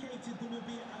indicated there will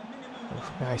be a minimum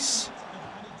of Nice. 1 minute of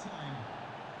added time.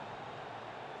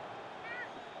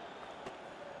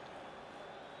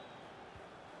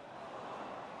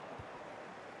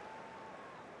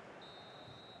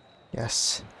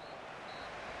 Yes.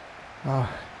 Oh,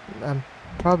 I'm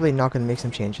probably not going to make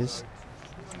some changes.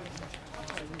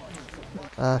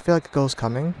 I feel like a goal's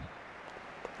coming.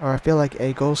 Or I feel like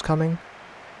a goal's coming.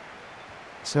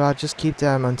 So I'll just keep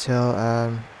them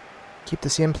until, keep the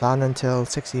same plan until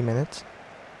 60 minutes.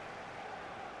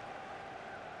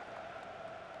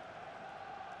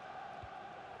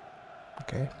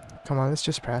 Okay, come on, let's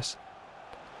just press.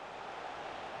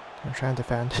 I'm trying to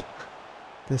defend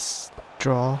this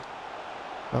draw.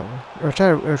 Oh,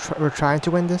 we're trying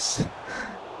to win this.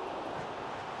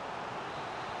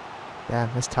 Damn,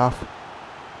 it's tough.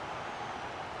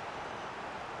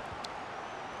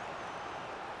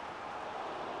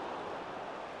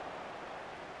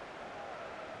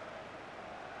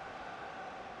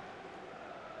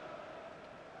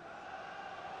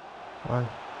 on.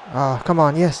 Oh, come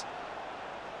on, yes.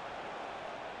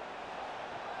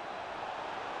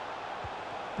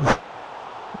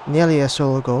 Nearly a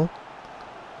solo goal.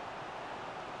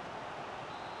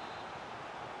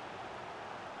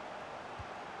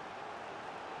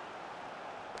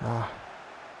 Ah.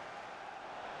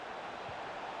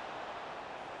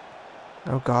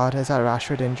 Oh God, is that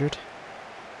Rashford injured?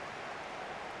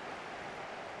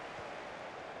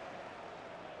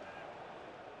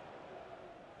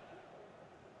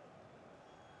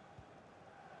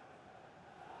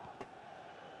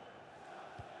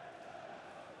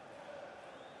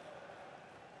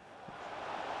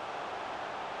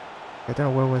 I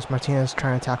don't know where was Martinez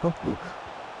trying to tackle.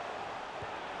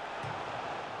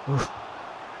 Oof.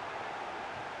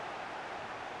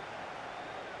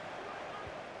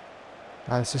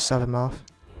 Ah, let's just sub him off.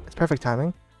 It's perfect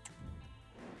timing.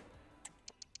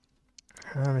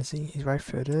 Is he? He's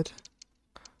right-footed.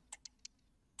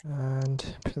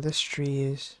 And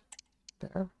Pelistri is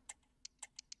there.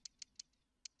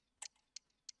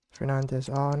 Fernandez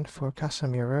on for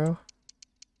Casemiro.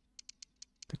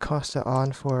 Da Costa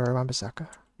on for Wan-Bissaka.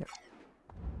 Yep.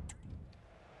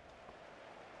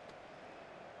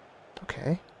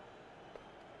 Okay.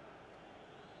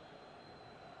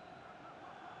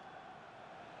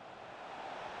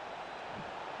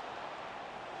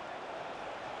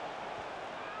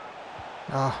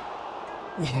 Ah,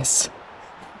 yes.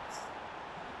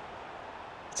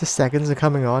 Just seconds of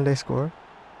coming on, they score.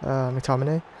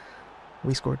 McTominay.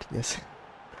 We scored, yes.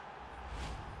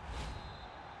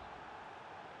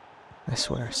 I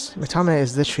swear. McTominay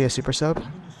is literally a super sub.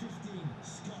 Number 15,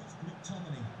 Scott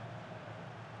McTominay.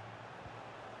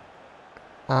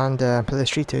 And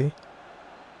Pelistri too.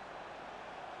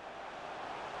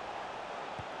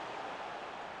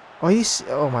 Oh,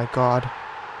 oh my God.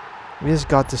 We just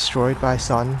got destroyed by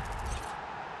Son.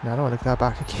 No, I don't want to look that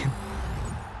back again.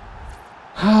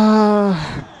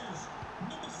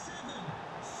 Number 7,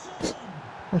 Son.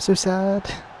 I'm so sad.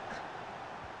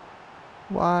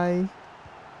 Why?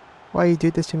 Why you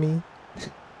do this to me?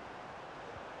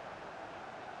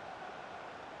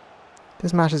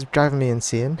 This match is driving me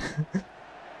insane.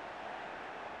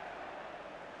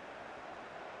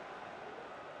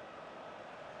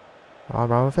 All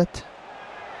wrong with it.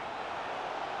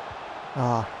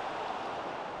 Ah.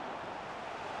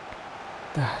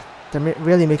 They're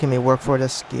really making me work for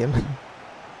this game.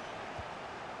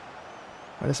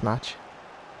 Or this match.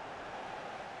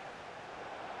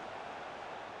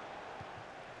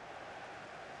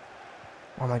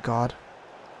 Oh my God.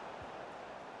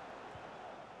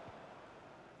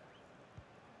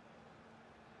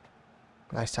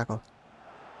 Nice tackle.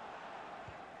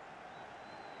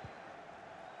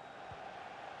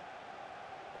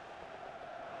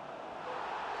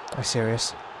 Are you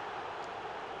serious?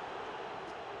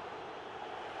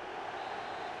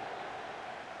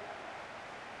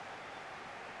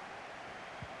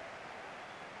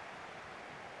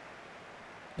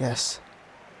 Yes.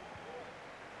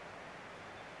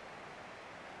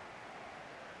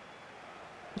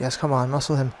 Yes, come on,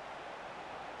 muscle him.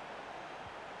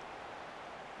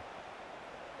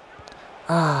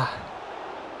 Ah.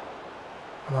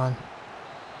 Come on.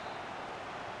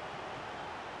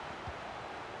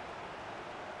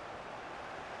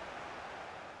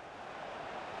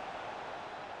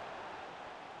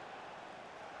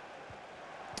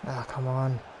 Ah, come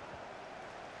on.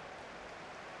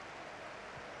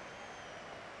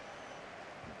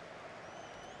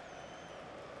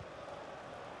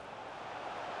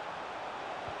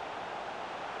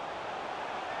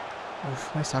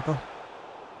 Oof, nice tackle.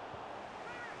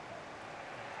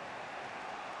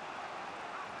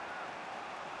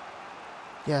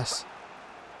 Yes.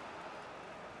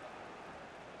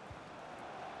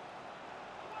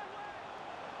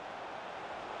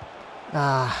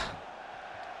 Ah.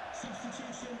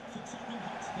 Substitution for Tottenham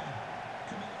Hotspur.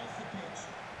 Coming off the pitch.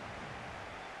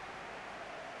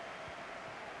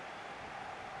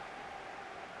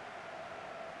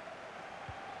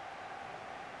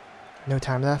 No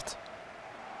time left.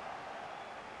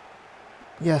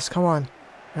 Yes, come on.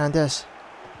 Hernandez.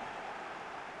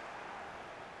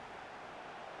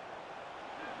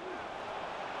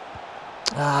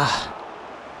 Ah.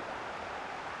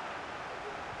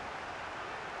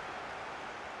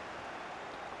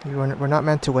 We're not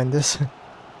meant to win this.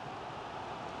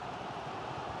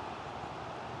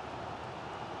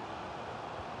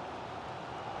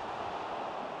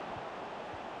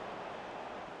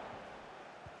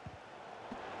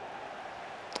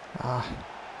 Ah.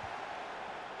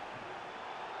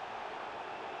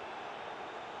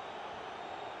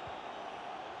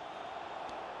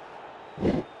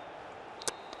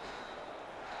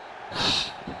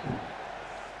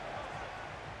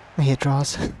 I hate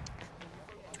draws.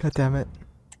 God damn it.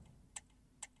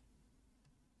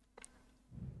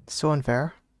 So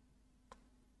unfair.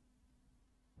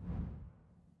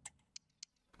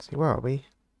 Let's see, where are we?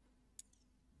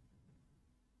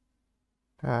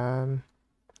 Could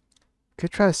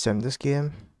try to sim this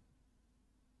game.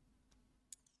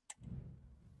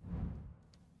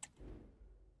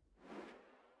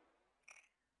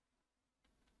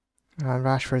 And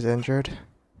Rashford's injured.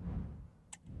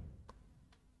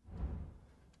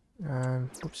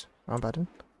 Oops, wrong button.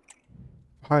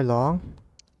 How long?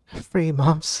 3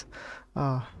 months.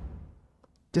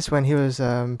 Just when he was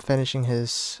finishing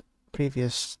his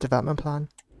previous development plan.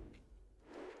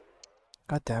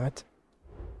 God damn it.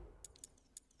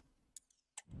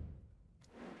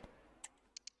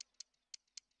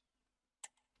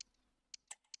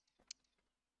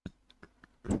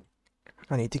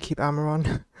 I need to keep armor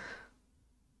on.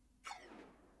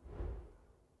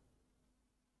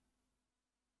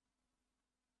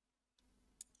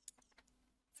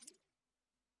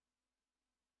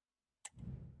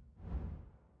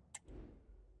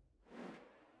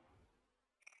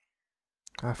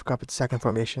 I forgot about the second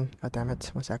formation. God damn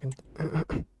it. 1 second.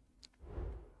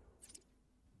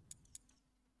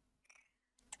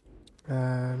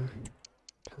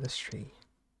 Pilistry.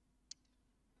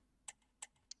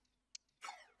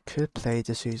 Could play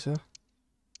D'Souza.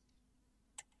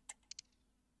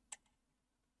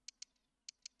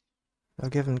 I'll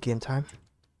give him game time.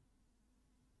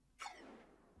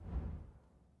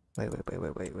 Wait.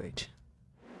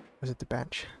 Was it the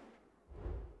bench?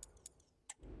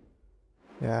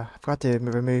 Yeah, I forgot to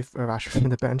remove Rashford from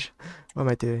the bench. What am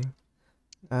I doing?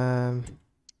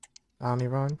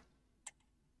 Almiron.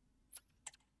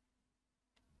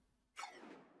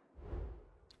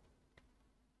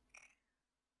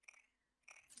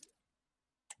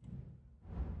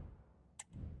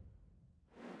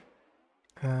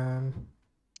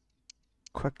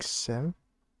 Quick sim.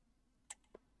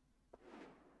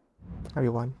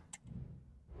 Everyone.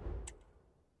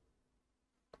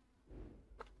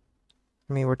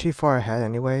 I mean, we're too far ahead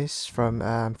anyways from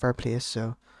third place,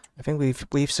 so I think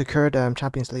we've secured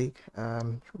Champions League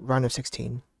round of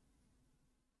 16.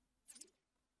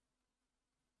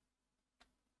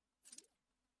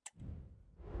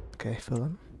 Okay,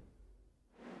 Fulham.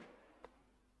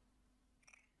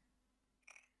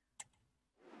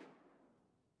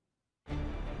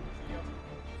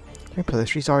 I think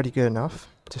Pilistry's already good enough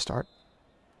to start.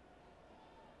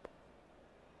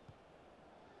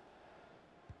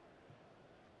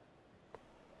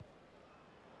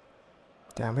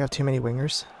 Damn, we have too many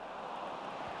wingers.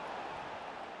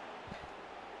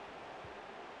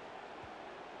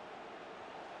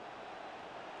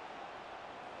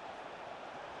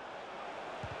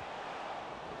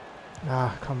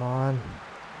 Ah, come on.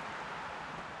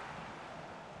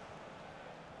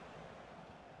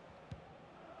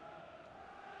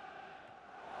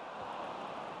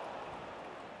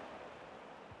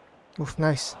 Oof,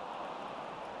 nice.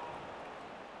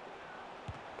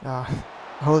 Ah,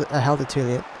 I held it too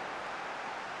late.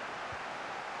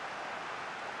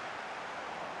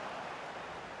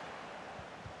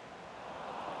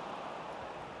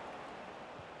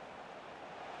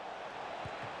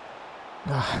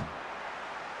 Ah.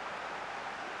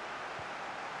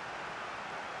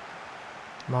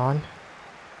 Come on.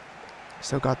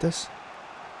 Still got this.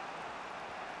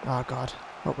 Oh god.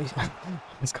 What we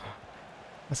let's go.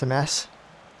 That's a mess.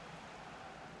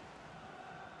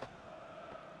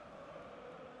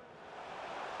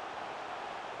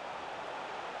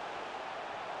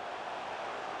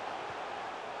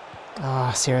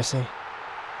 Ah, seriously.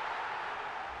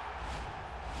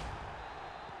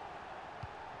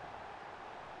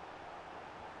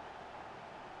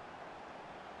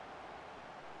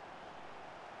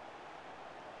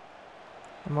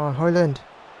 Come on, Hoyland.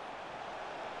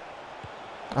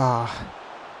 Ah.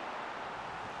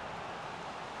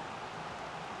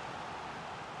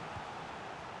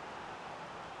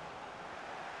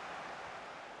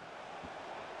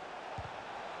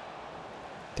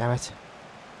 Damn it.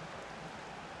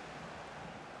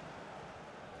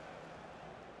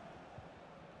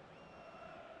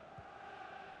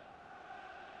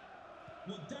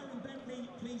 Will Darren Bentley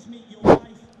please meet your wife?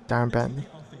 Darren Bentley.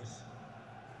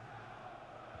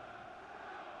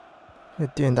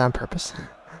 You're doing that on purpose.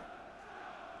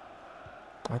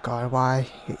 Oh my god, why?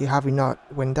 You have you not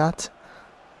win that?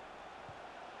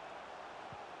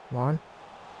 Come on.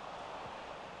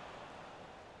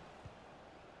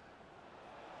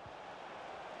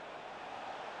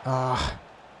 Ah.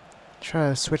 Try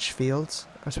to switch fields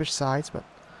or switch sides, but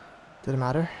didn't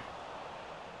matter.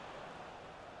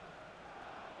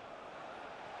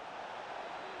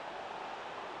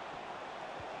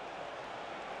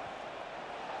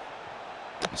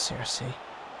 seriously.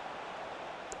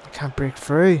 I can't break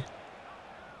through.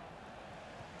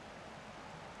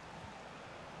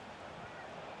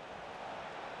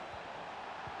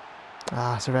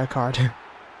 Ah, it's a red card.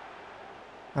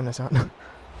 Oh, no, it's not.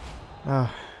 Oh,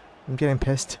 I'm getting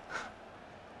pissed.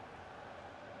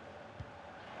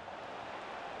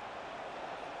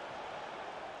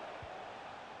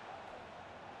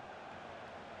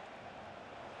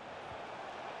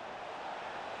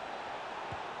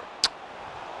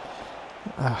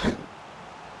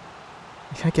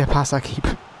 You can't get past that keep.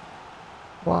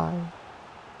 Why?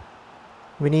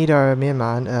 We need our main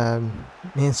man,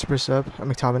 main super sub,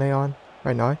 McTominay on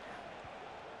right now.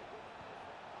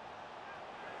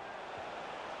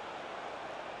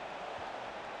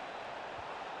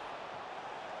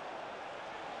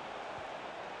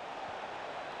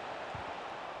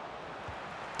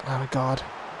 Oh my god.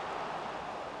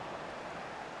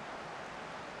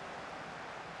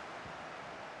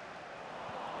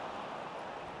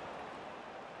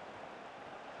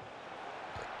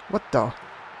 What the?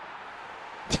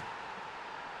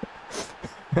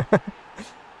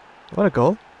 What a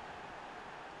goal.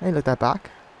 I didn't look that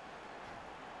back.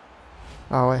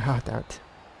 Oh wait, oh damn it.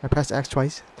 I pressed X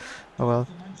twice. Oh well.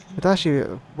 But actually,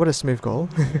 what a smooth goal.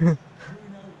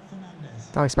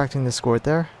 Not expecting to score it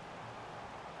there.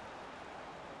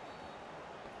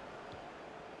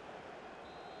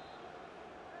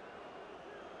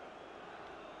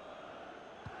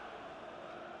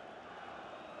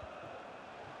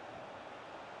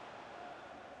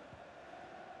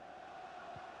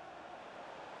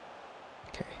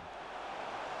 Okay.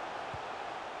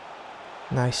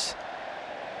 Nice.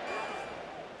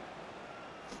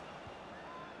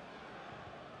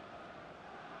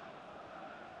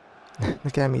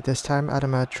 Look at me this time,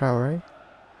 Adama Traore.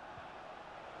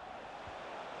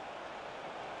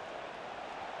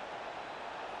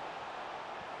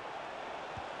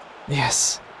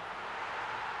 Yes!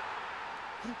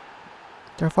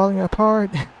 They're falling apart!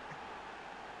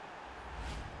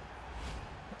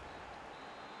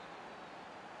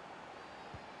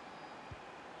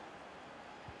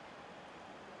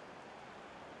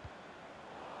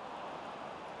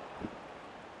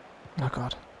 Oh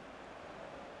god.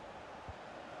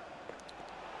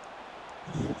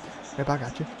 Right back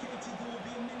at you.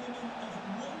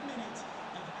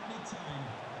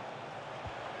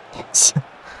 Yes.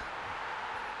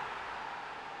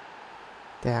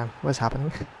 Damn, what's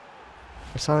happening?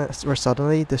 We're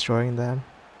suddenly destroying them.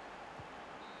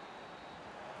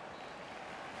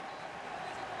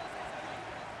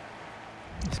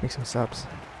 Let's make some subs.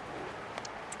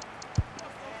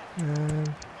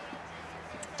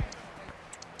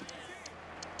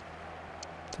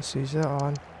 D'Souza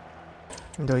on.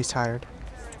 Even though he's tired.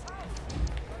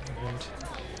 And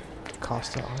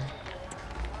Costa on.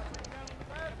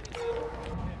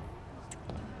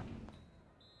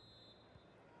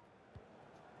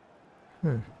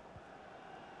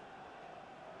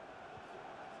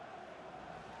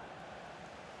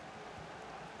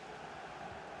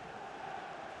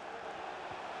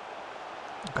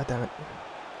 God damn it.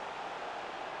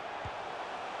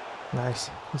 Nice.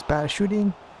 He's bad at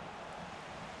shooting.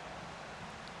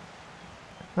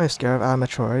 I'm scared of Adama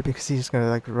Traore because he's gonna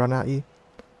like run at you.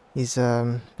 He's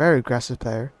very aggressive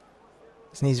player.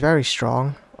 And he's very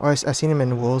strong. Oh, I've seen him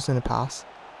in Wolves in the past.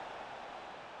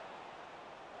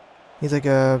 He's like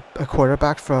a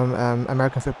quarterback from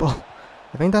American football.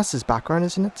 I think that's his background,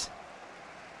 isn't it?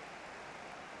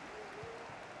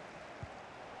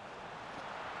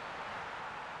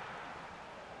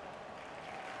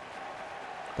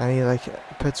 Then he like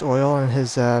puts oil on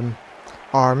his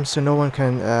arms so no one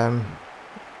can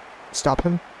stop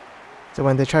him. So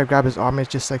when they try to grab his arm, it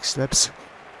just like slips.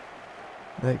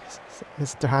 Like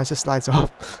their hands just slides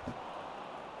off.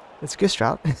 It's a good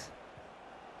strat.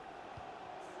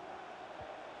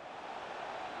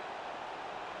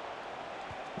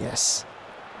 Yes.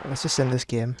 Let's just end this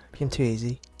game. Became too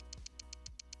easy.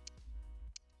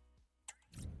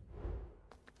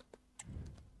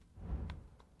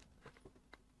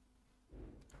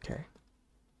 Okay.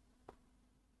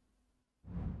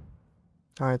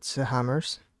 Alright, it's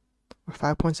Hammers. We're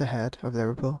 5 points ahead of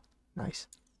Liverpool. Nice.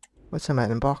 What's the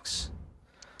item box?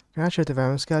 Actual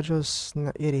development schedule is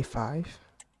 85.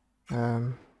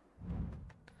 God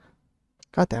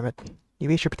damn it. You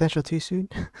reached your potential too soon?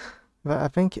 But I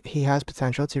think he has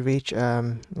potential to reach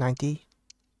 90.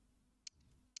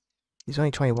 He's only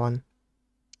 21.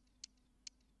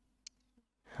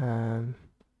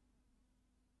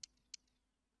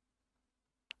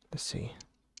 Let's see.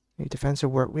 Maybe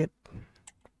defensive work rate.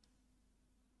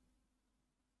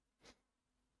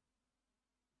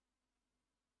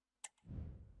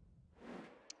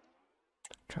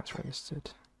 Transfer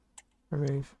listed.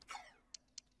 Remove.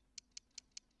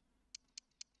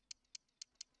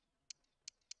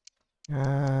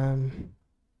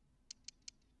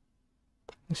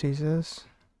 Let's use this.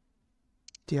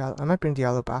 Diallo. I might bring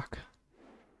Diallo back.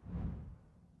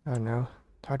 I don't know.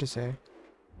 Hard to say.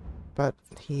 But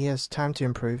he has time to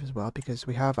improve as well because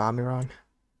we have Amiron.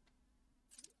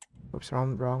 Oops,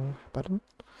 wrong button.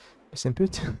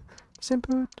 Misinput.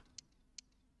 Misinput.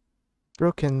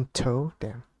 Broken toe.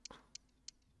 Damn.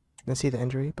 Didn't see the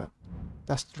injury, but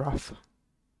that's rough.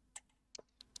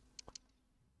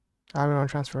 Amiron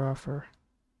transfer offer.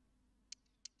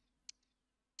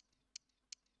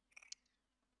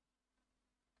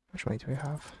 Which way do we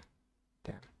have?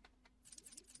 Damn.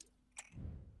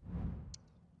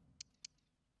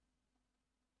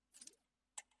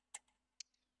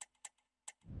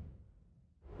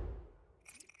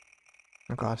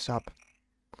 Oh god, stop.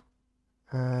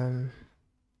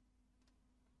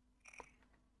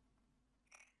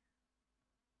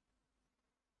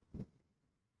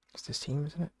 It's this team,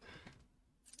 isn't it?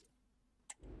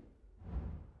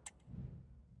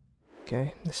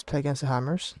 Okay, let's play against the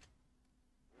Hammers.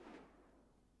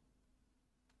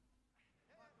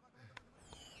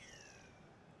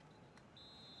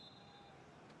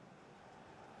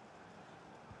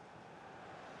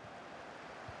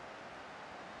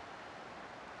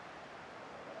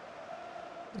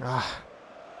 Ah,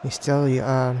 he's still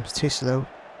too slow.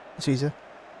 Caesar.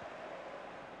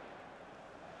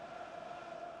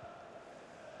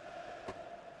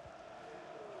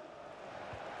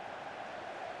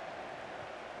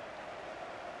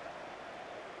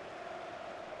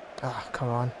 Ah, come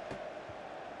on.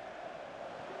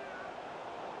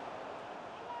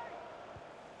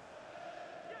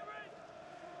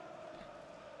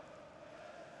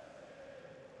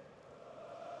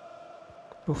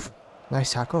 Oof,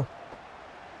 nice tackle.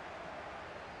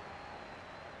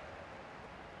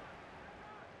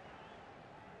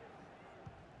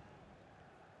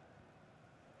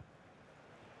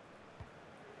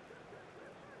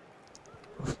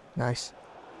 Oof, nice.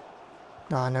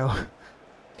 Oh no,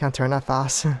 can't turn that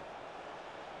fast.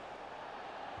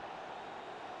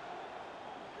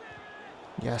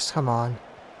 Yes, come on.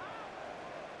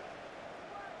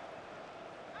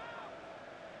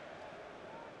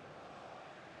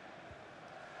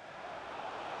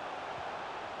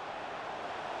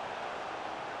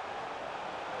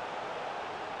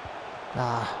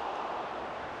 Ah.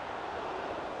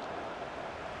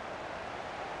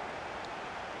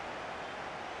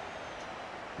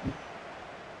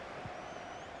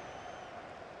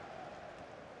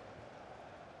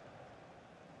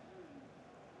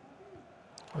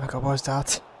 Oh my god, what was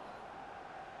that?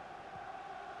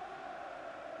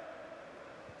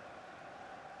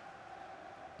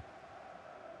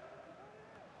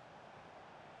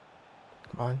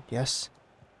 Come on, yes.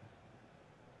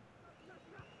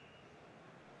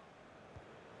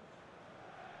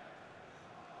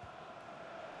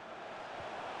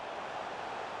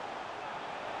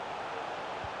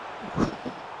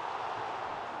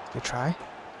 Good try.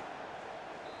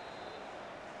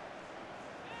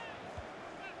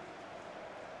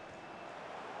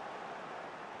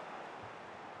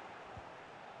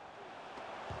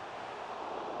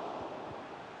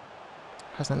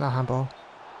 Hasn't that handball?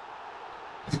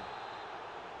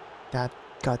 That,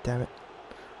 god damn it.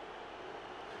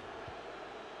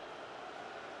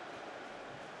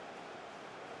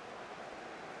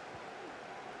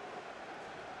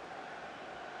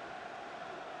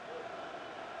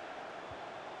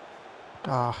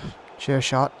 Ah, sheer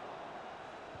shot.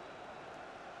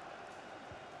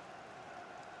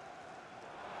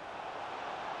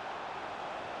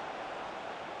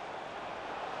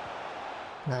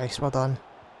 Nice, well done.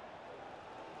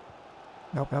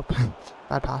 Nope, nope.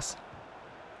 Bad pass.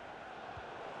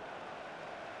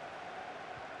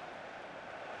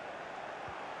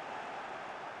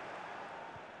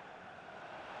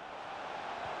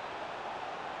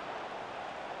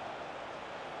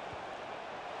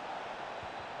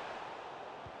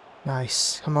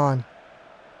 Nice, come on.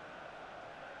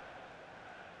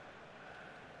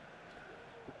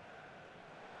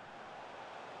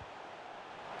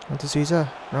 Want to Caesar?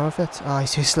 Run with it? Oh,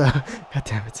 he's too slow. God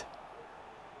damn it.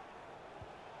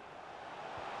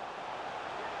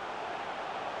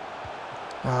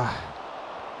 Ah.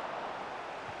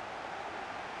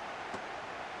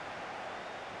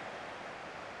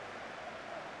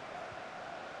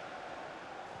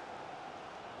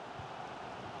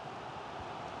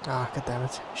 Ah, god damn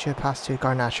it. Should have passed to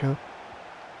Garnacho.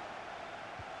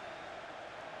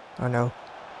 Oh no.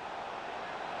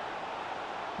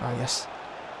 Oh yes.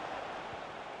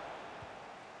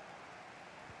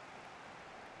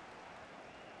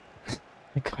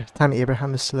 Like, by the time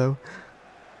Abraham is slow,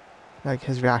 like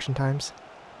his reaction times.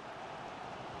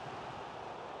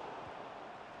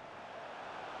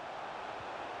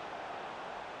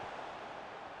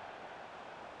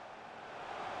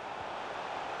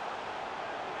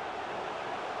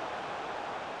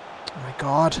 Oh my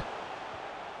god.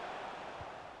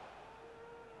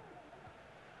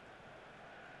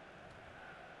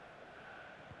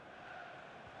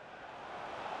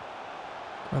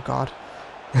 Oh god.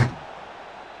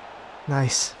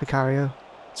 Nice, Vicario.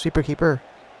 Sweeper keeper.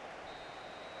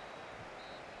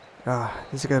 Ah,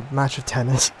 this is like a match of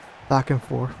tennis. Back and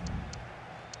forth.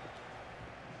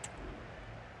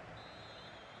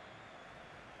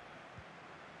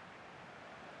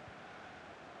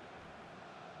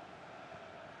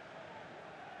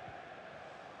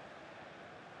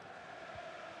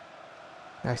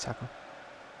 Nice tackle.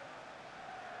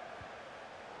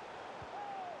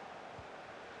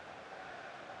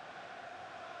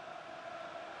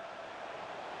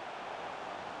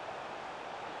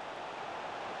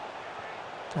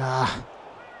 Ah.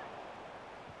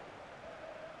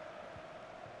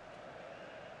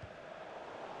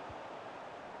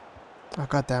 Oh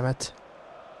god damn it.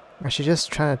 I should just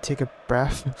try to take a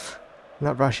breath.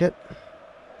 Not rush it.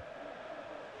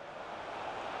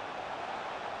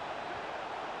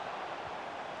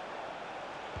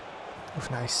 Oof,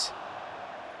 nice.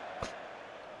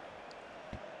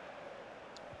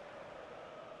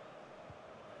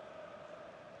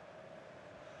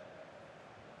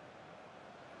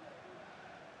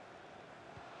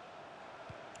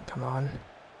 Come on.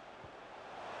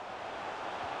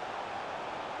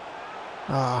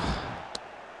 Ah.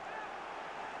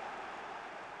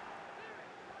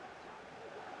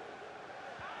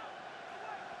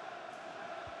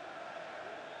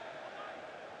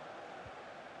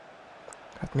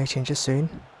 Have to make changes soon.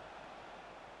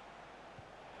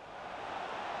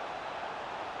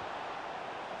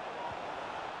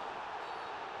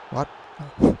 What?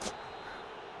 Oh.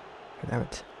 Damn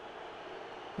it.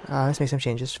 Let's make some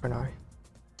changes for now.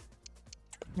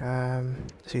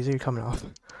 Caesar, you're coming off.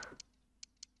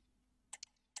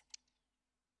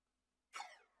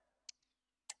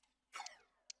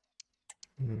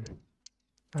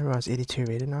 Everyone's 82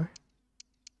 rated now.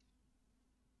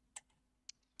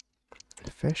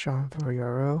 Fish on for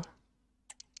Euro.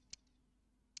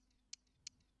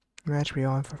 Match re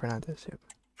on for Fernandez. Yep.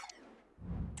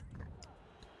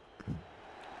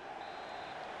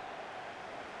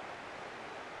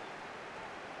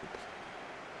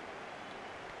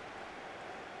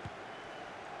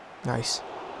 Nice.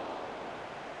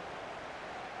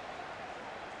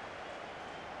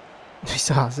 He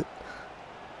still has it.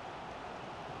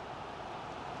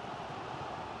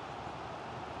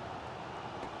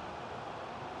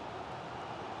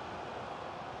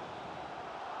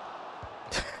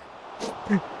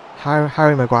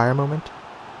 Harry Maguire moment.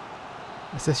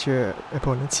 Is this your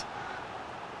opponent?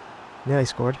 Nearly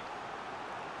scored.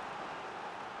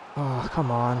 Oh, come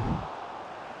on.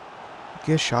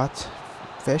 Good shot.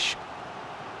 Fish.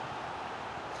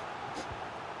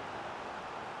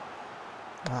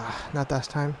 Ah, not this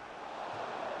time.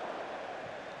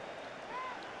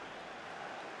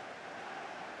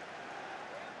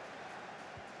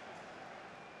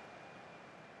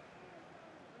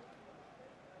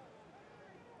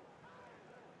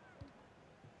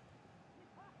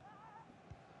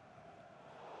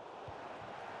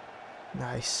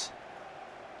 Nice.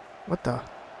 What the?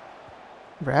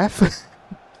 Ref?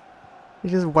 He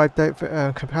just wiped out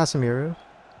Casemiro.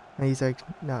 And he's like,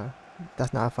 no,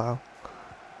 that's not a foul.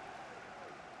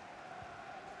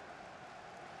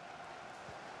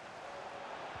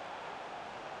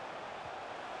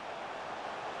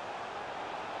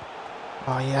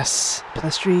 Oh yes,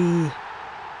 +3.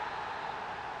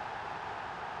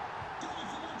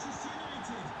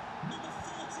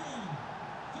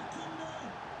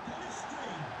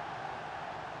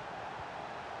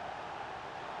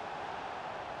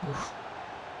 Oof.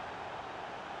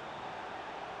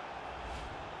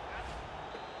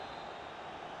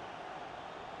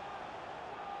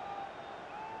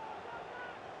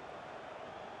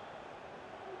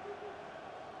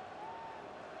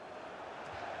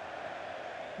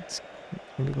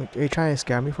 Are you trying to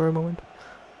scare me for a moment?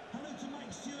 Hello to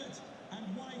Mike Stewart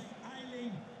and wife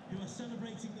Eileen, who are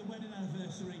celebrating the wedding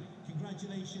anniversary.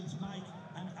 Congratulations, Mike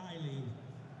and Eileen.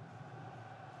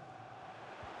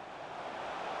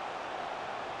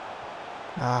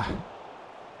 Ah.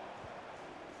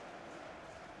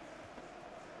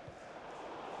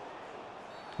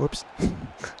 Whoops.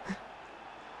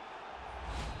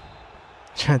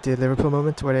 Trying to do the Liverpool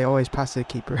moment where they always pass to the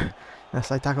keeper.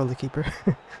 That's like tackle the keeper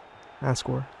and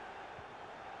score.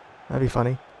 That'd be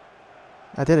funny.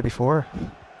 I did it before.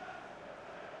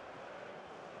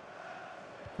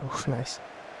 Oh, nice.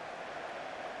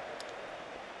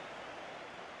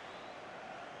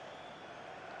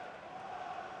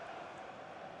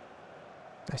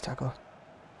 Nice tackle.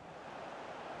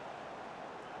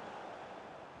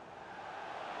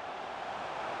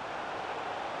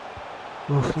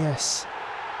 Oh, yes.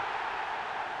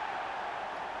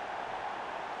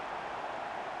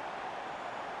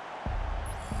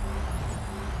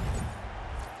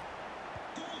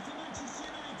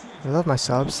 I love my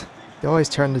subs. They always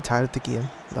turn the tide of the game.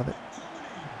 Love it.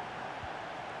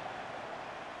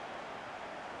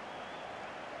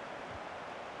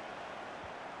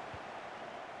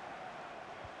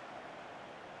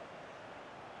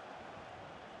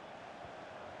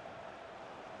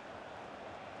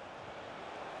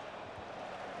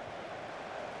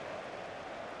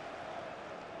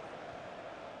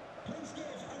 Please give a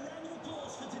round of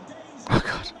applause for today's Oh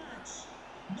god. match.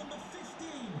 Number 15,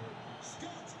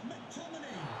 Scott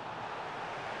McTominay.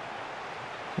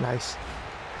 Nice.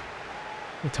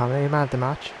 McTominay, man of the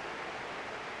match.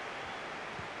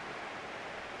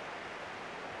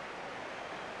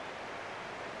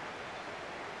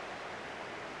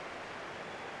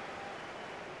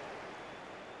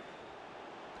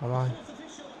 Come on. Fourth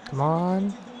official has Come on.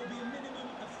 indicated there will be a minimum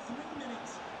of 3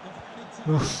 minutes of added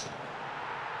time. Oof.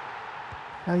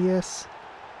 Oh yes.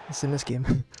 It's in this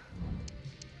game.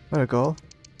 What a goal.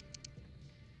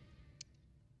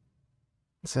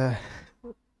 It's a...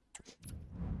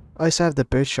 I also have the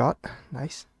boot shot.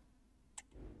 Nice.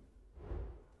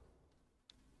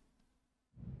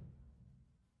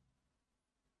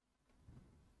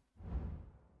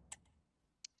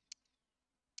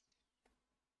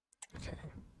 Okay.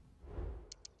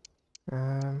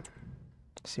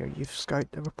 See our youth scout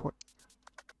report.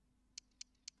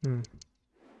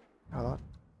 A lot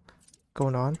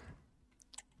going on.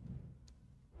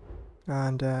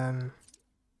 And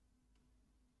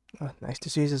oh, nice.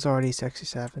 Disease is already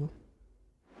 67.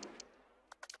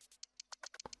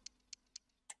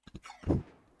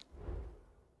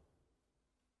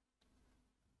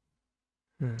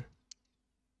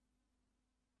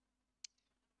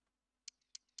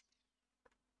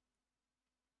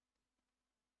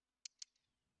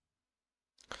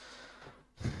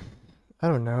 I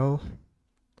don't know.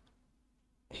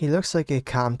 He looks like a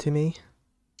cam to me.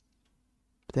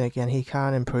 But then again, he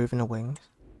can improve in the wings.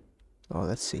 Oh,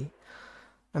 let's see.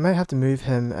 I might have to move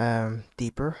him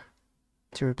deeper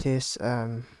to replace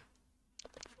well,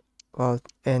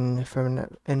 in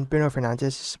Bruno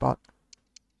Fernandes' spot.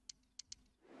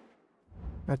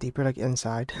 Not deeper, like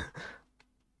inside.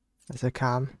 As a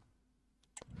cam.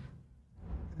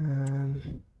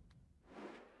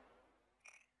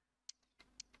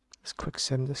 Let's quick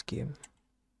sim this game.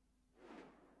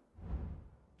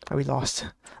 Oh, we lost.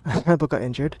 Hannibal got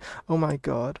injured. Oh my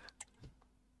god.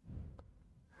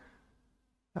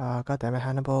 God damn it,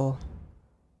 Hannibal.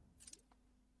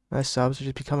 My subs are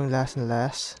just becoming less and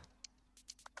less.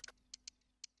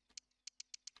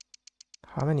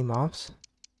 How many mobs?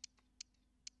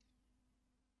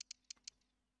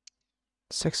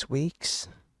 6 weeks.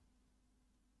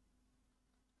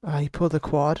 He pulled the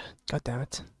quad. God damn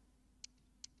it.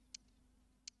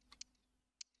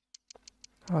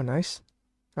 Oh, nice.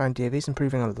 Ryan Davies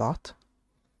improving a lot.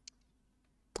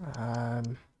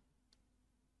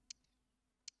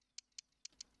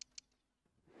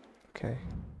 Okay.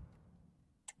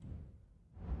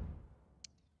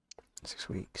 6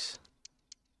 weeks.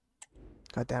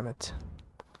 God damn it.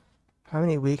 How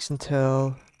many weeks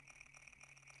until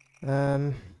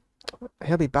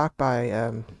he'll be back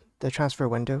by the transfer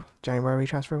window, January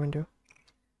transfer window.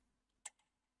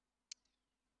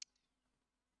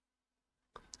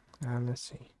 Let's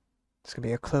see. It's gonna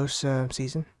be a close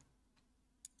season.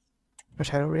 Or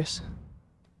title race.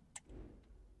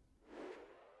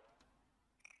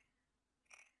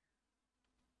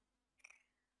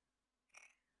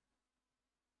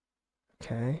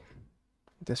 Okay.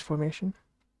 This formation.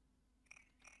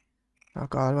 Oh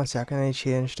god, 1 second, I need to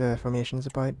change the formations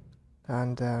about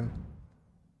and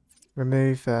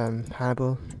remove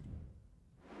Hannibal.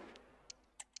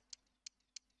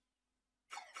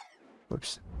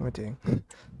 Whoops, what am I doing?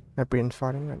 My brain's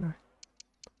farting right now.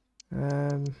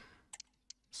 Let's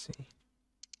see.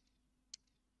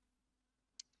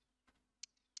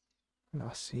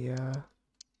 Nasia.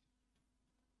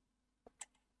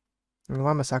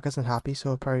 Wan-Bissaka isn't happy, so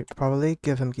I'll probably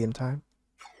give him game time.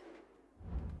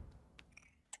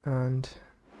 And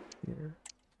here,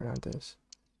 Fernandes.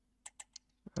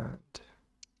 And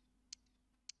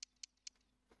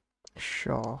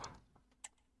Shaw.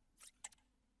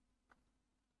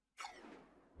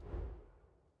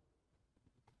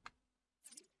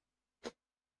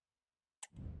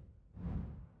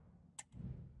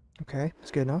 Okay,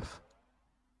 that's good enough.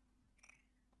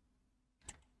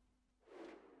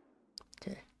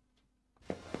 Okay.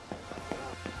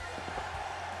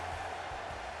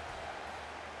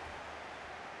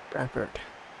 Brentford.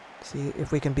 See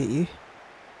if we can beat you.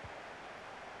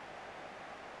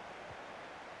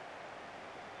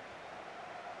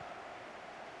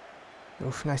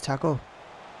 Oof, nice tackle.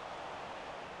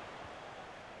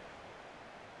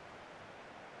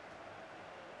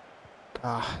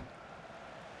 Ah.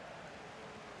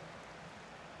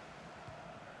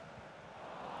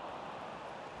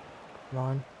 Come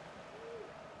on.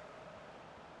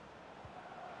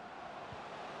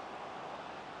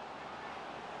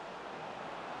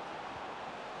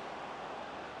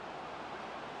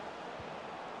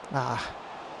 Ah.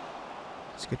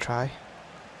 That's a good try.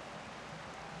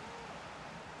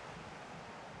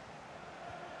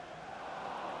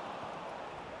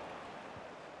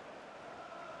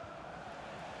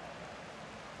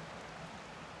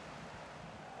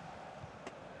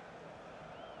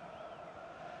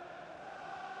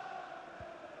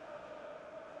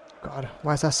 God,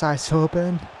 why is that side so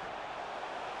open?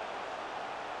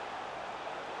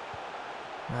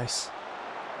 Nice.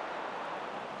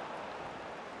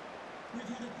 We've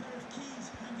had a pair of keys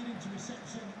handed into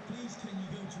reception. Please can you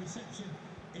go to reception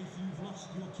if you've lost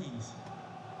your keys?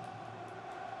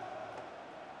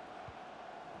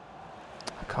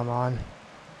 Come on.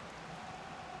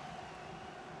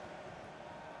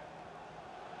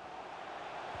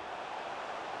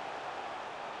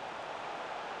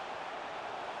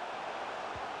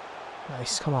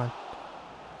 Nice, come on.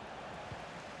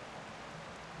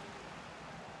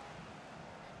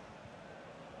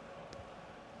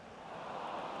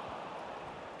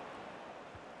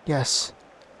 Yes.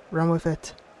 Run with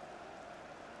it.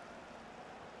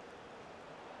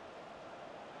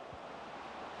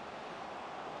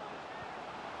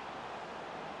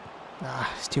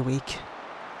 Ah, it's too weak.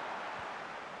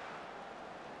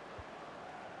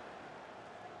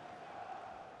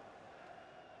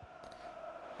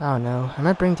 Oh no, I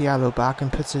might bring Diallo back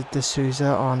and put De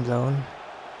Souza on loan.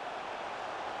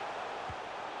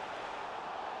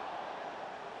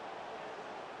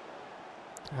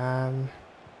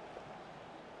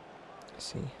 Let's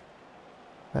see.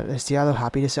 But is Diallo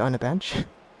happy to sit on the bench?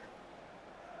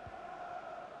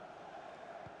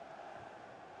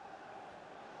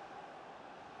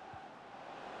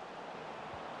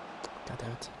 God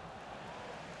damn it.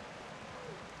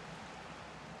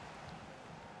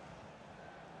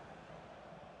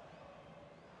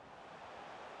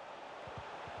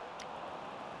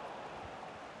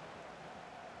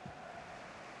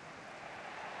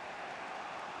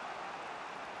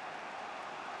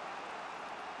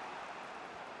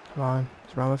 Come on,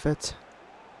 what's wrong with it?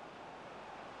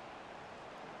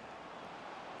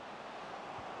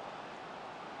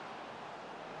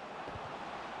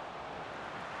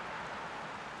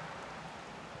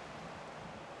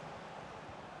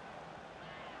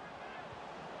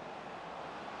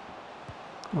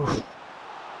 Oof.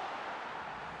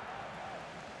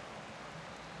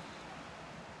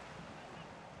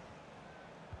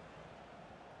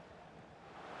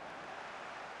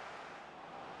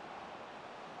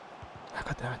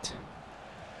 God damn it.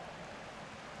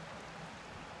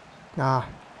 Ah,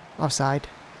 offside.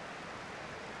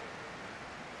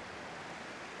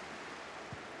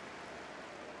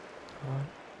 Come on.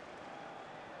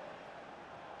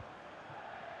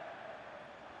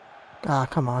 Ah,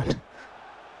 come on.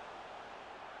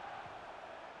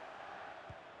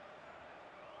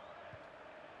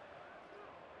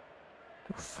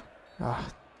 Oof. Ah.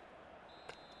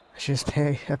 I should just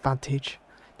play advantage.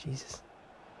 Jesus.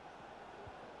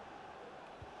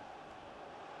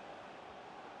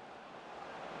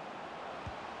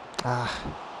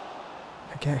 Ah.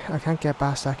 I can't get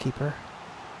past that keeper.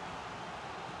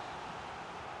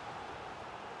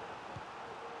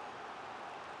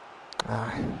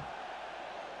 Ah.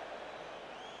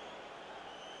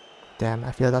 Damn,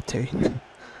 I feel that too.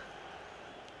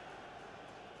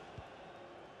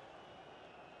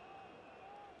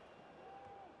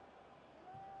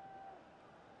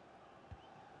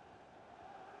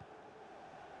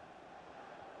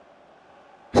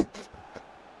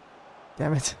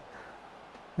 Damn it.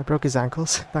 I broke his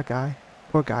ankles. That guy.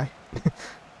 Poor guy.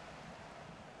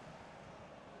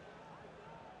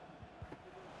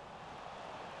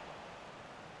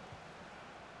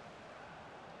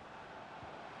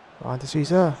 On to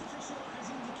Caesar.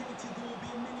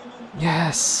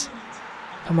 Yes.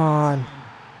 Come on.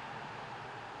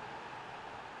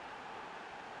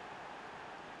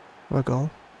 What a goal.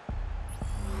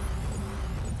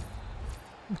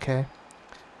 Okay.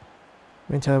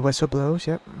 Until the whistle blows,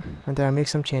 yep. And then I'll make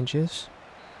some changes.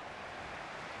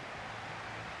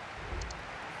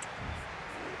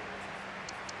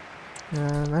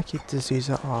 I keep this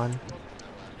user on.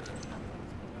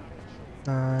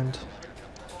 And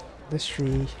this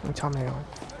tree, we tell me on.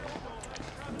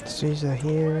 This user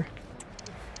here,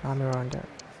 and around there.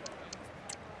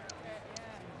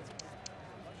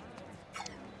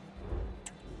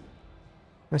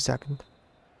 A second.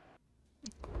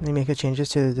 Let me make the changes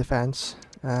to the defense.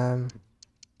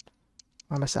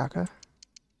 Amasaka.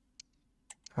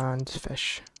 And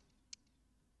fish.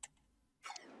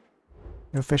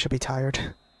 No fish will be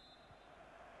tired.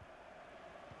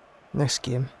 Next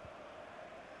game.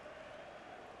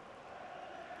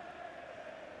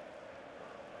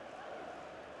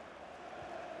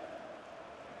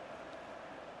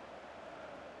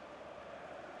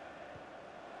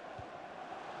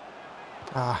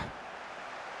 Ah.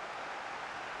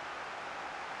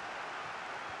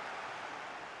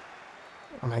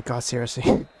 Oh my god,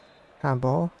 seriously.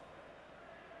 Handball.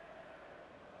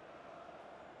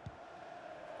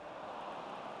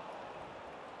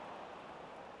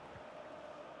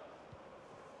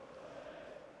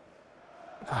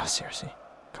 Ah, seriously.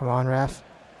 Come on, ref.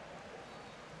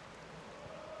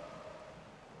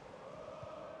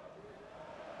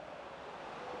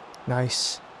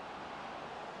 Nice.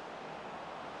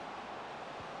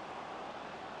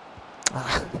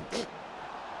 Ah.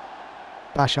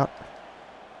 Bad shot.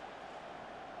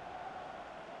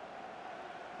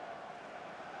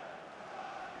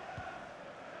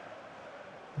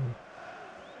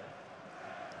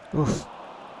 Oof.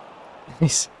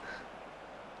 Nice.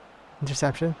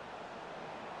 Interception.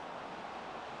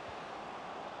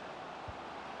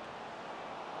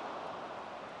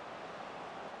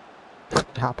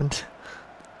 What happened?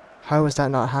 How was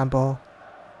that not handball?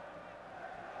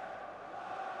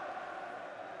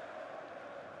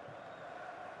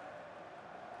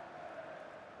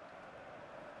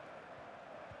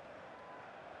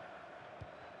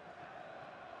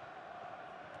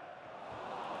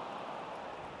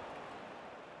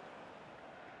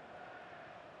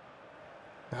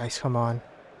 Nice, come on.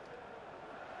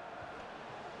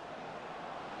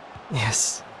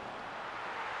 Yes.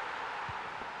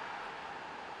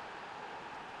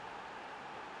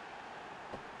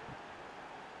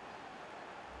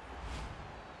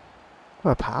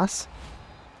 What a pass.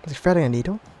 Is he threading a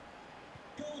needle?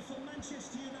 Goal for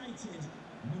Manchester United,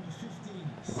 number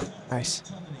 15. Nice.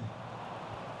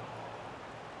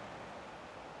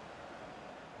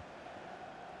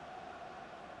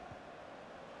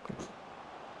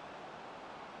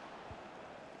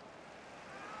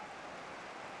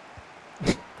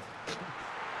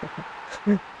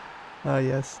 Oh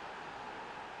yes.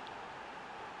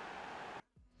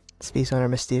 Speaks on our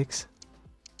mistakes.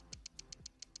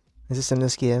 Is this in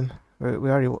this game?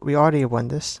 We already won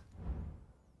this.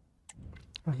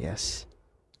 Oh yes.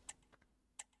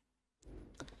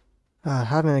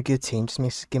 Having a good team just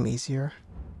makes the game easier.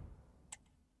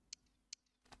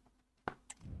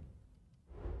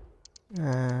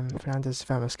 Fernandez's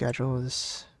family schedule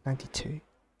is 92.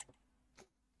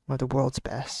 One of the world's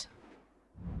best.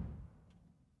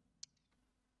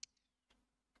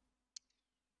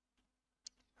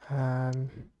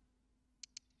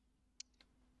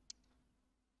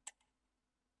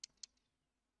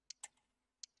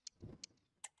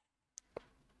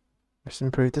 Let's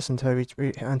improve this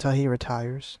until he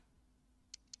retires.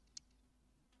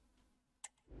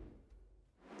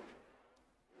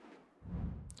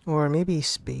 Or maybe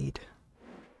speed.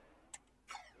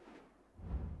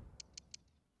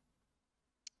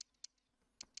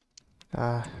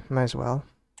 Might as well,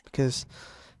 because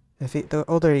if the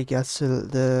older he gets,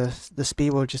 the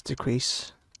speed will just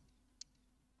decrease.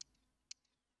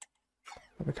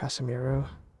 Over Casemiro,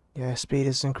 yeah, speed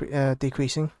is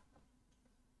decreasing.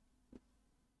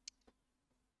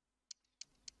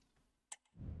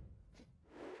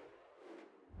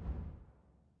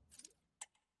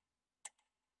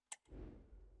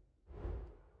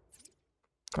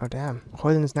 Oh damn,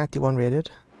 Hoyland is 91 rated.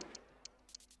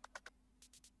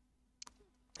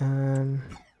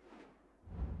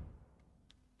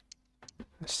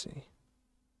 Let's see.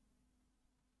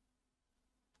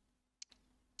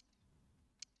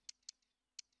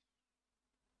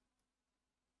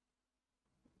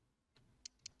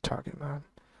 Target man.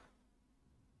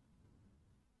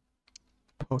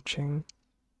 Poaching.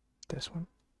 This one.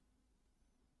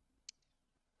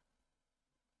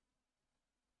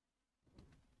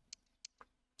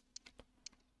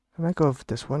 I might go with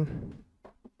this one.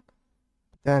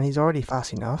 Then he's already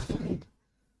fast enough.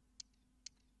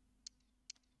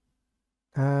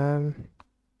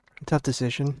 Tough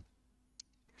decision.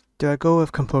 Do I go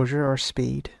with composure or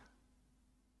speed?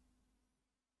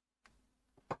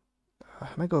 I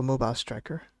might go with mobile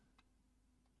striker.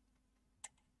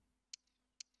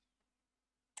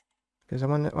 Because I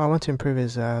want to improve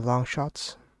his long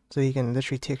shots, so he can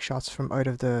literally take shots from out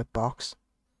of the box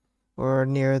or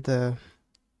near the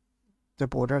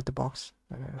border of the box.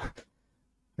 I don't know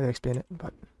how to explain it,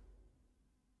 but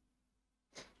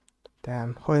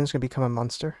damn, Hoyland's gonna become a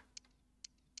monster.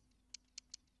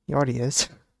 He already is.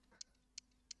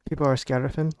 People are scared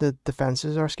of him. The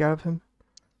defenses are scared of him.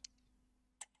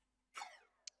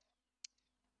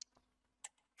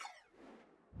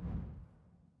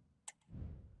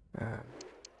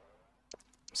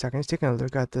 Second, he's taking a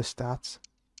look at the stats.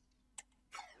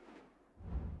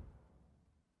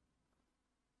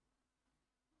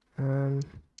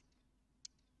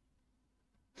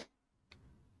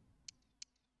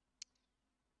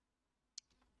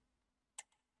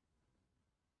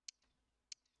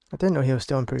 I didn't know he was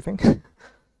still improving.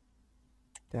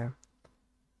 Damn.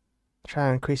 Try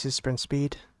and increase his sprint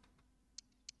speed.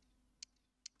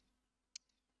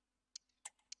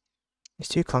 He's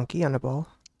too clunky on the ball.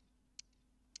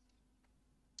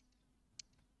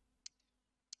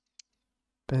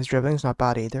 But his dribbling's not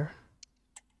bad either.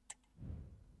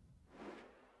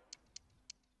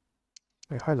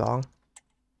 Wait, how long?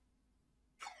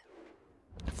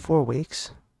 4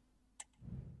 weeks.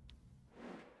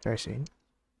 Very soon.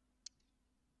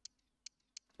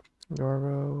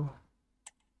 Euro.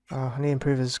 I need to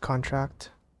improve his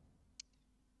contract.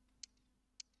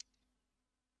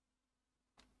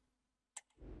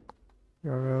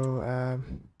 Euro.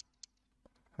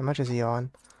 How much is he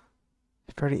on?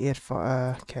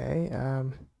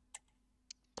 38k.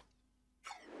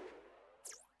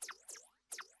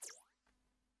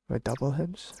 With double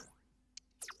hits.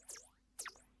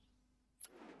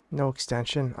 No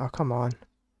extension. Oh, come on.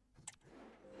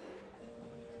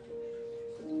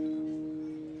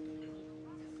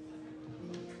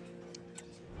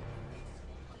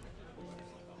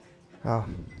 Oh,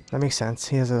 that makes sense.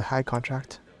 He has a high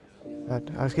contract. But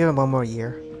I'll give him 1 more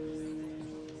year.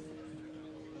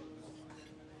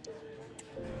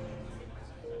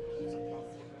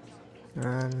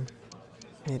 And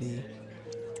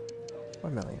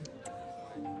 81 million.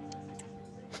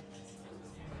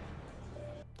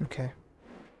 Okay.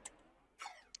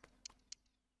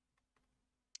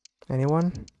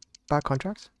 Anyone? Bad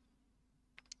contracts?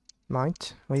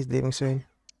 Mount? Well, he's leaving soon.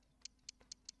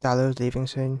 Dallow's leaving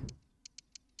soon.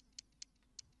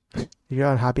 If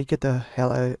you're unhappy, get the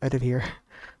hell out of here.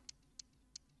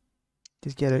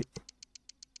 Just get out.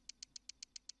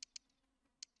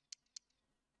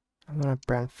 I'm gonna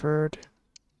Brentford.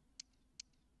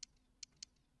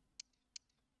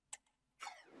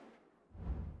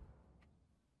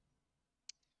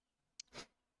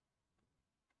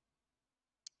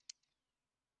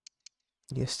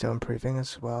 He's still improving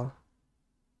as well.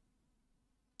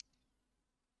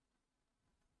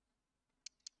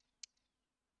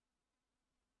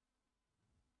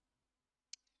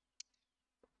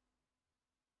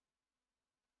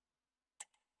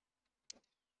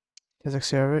 His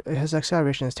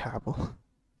acceleration is terrible.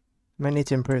 Might need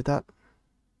to improve that.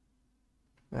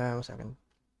 1 second.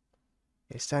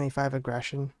 Okay, 75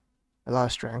 aggression, a lot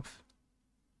of strength.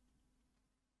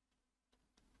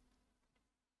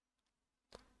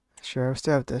 Sure, I'll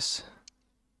still have this.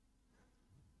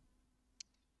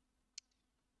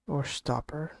 Or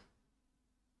stopper.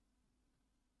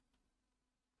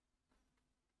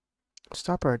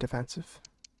 Stopper or defensive.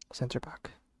 Center back.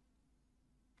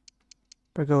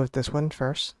 We'll go with this one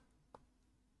first.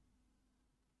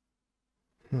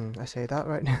 I say that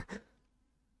right.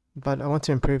 But I want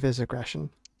to improve his aggression.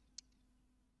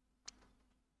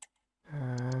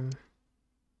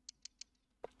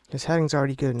 His heading's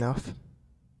already good enough.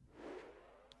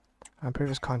 I'll improve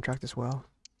his contract as well.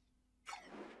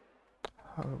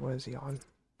 What is he on?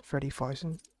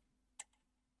 30,000.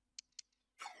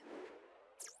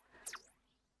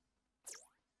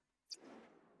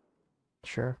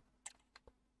 Sure.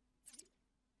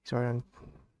 He's already on.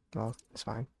 Well, it's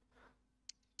fine.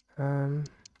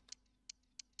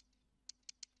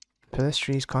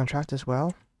 Pellistri's contract as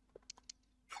well.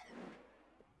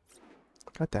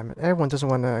 God damn it. Everyone doesn't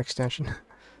want an extension.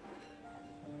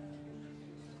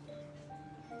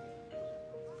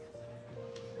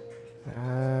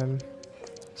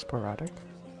 Sporadic.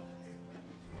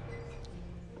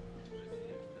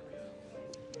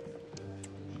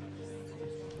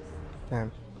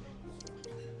 Damn.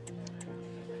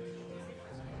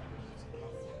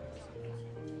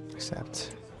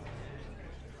 Accept.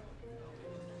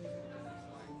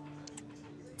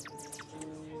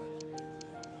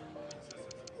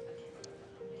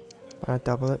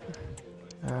 Double it.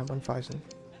 1,000.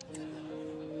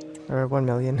 Or 1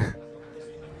 million.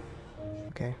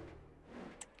 Okay.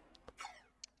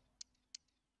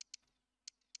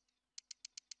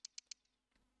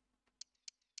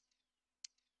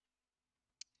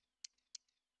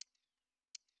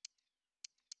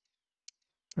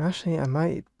 Actually, I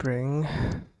might bring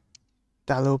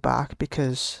Dallo back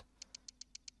because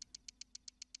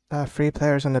 3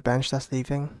 players on the bench that's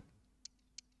leaving.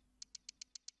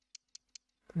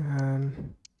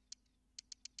 And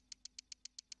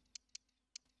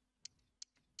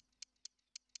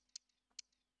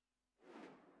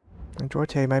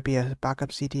Duarte might be a backup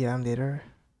CDM later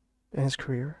in his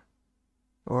career,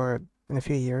 or in a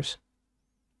few years.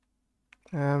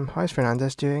 How's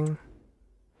Fernandez doing?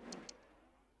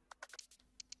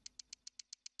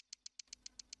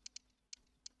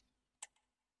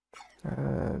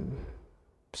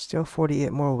 Still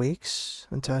 48 more weeks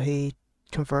until he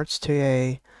converts to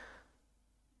a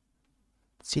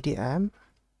CDM.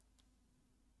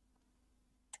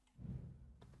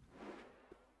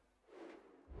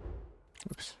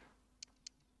 Oops.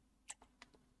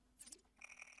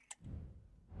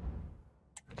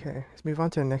 Okay, let's move on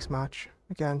to the next match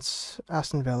against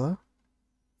Aston Villa.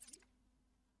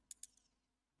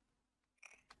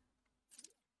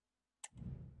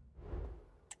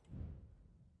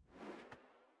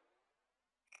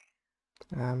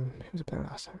 Who was playing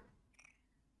last time?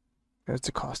 It was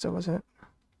Acosta, was it?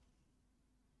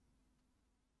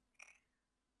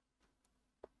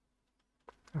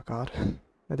 Oh god.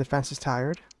 The defense is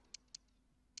tired.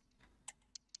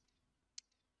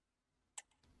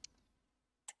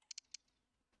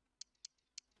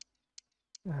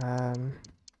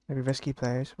 Maybe risky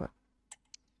players, but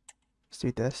let's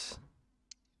do this.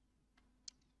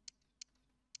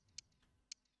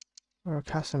 Or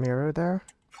Casemiro there.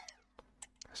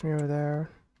 Casemiro there.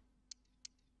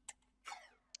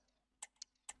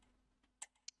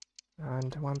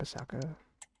 And Wan-Bissaka.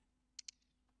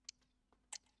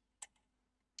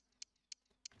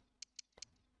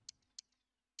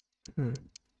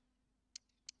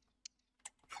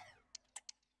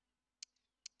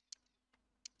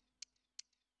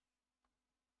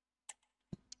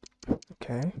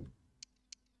 Okay.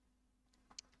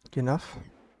 Good enough.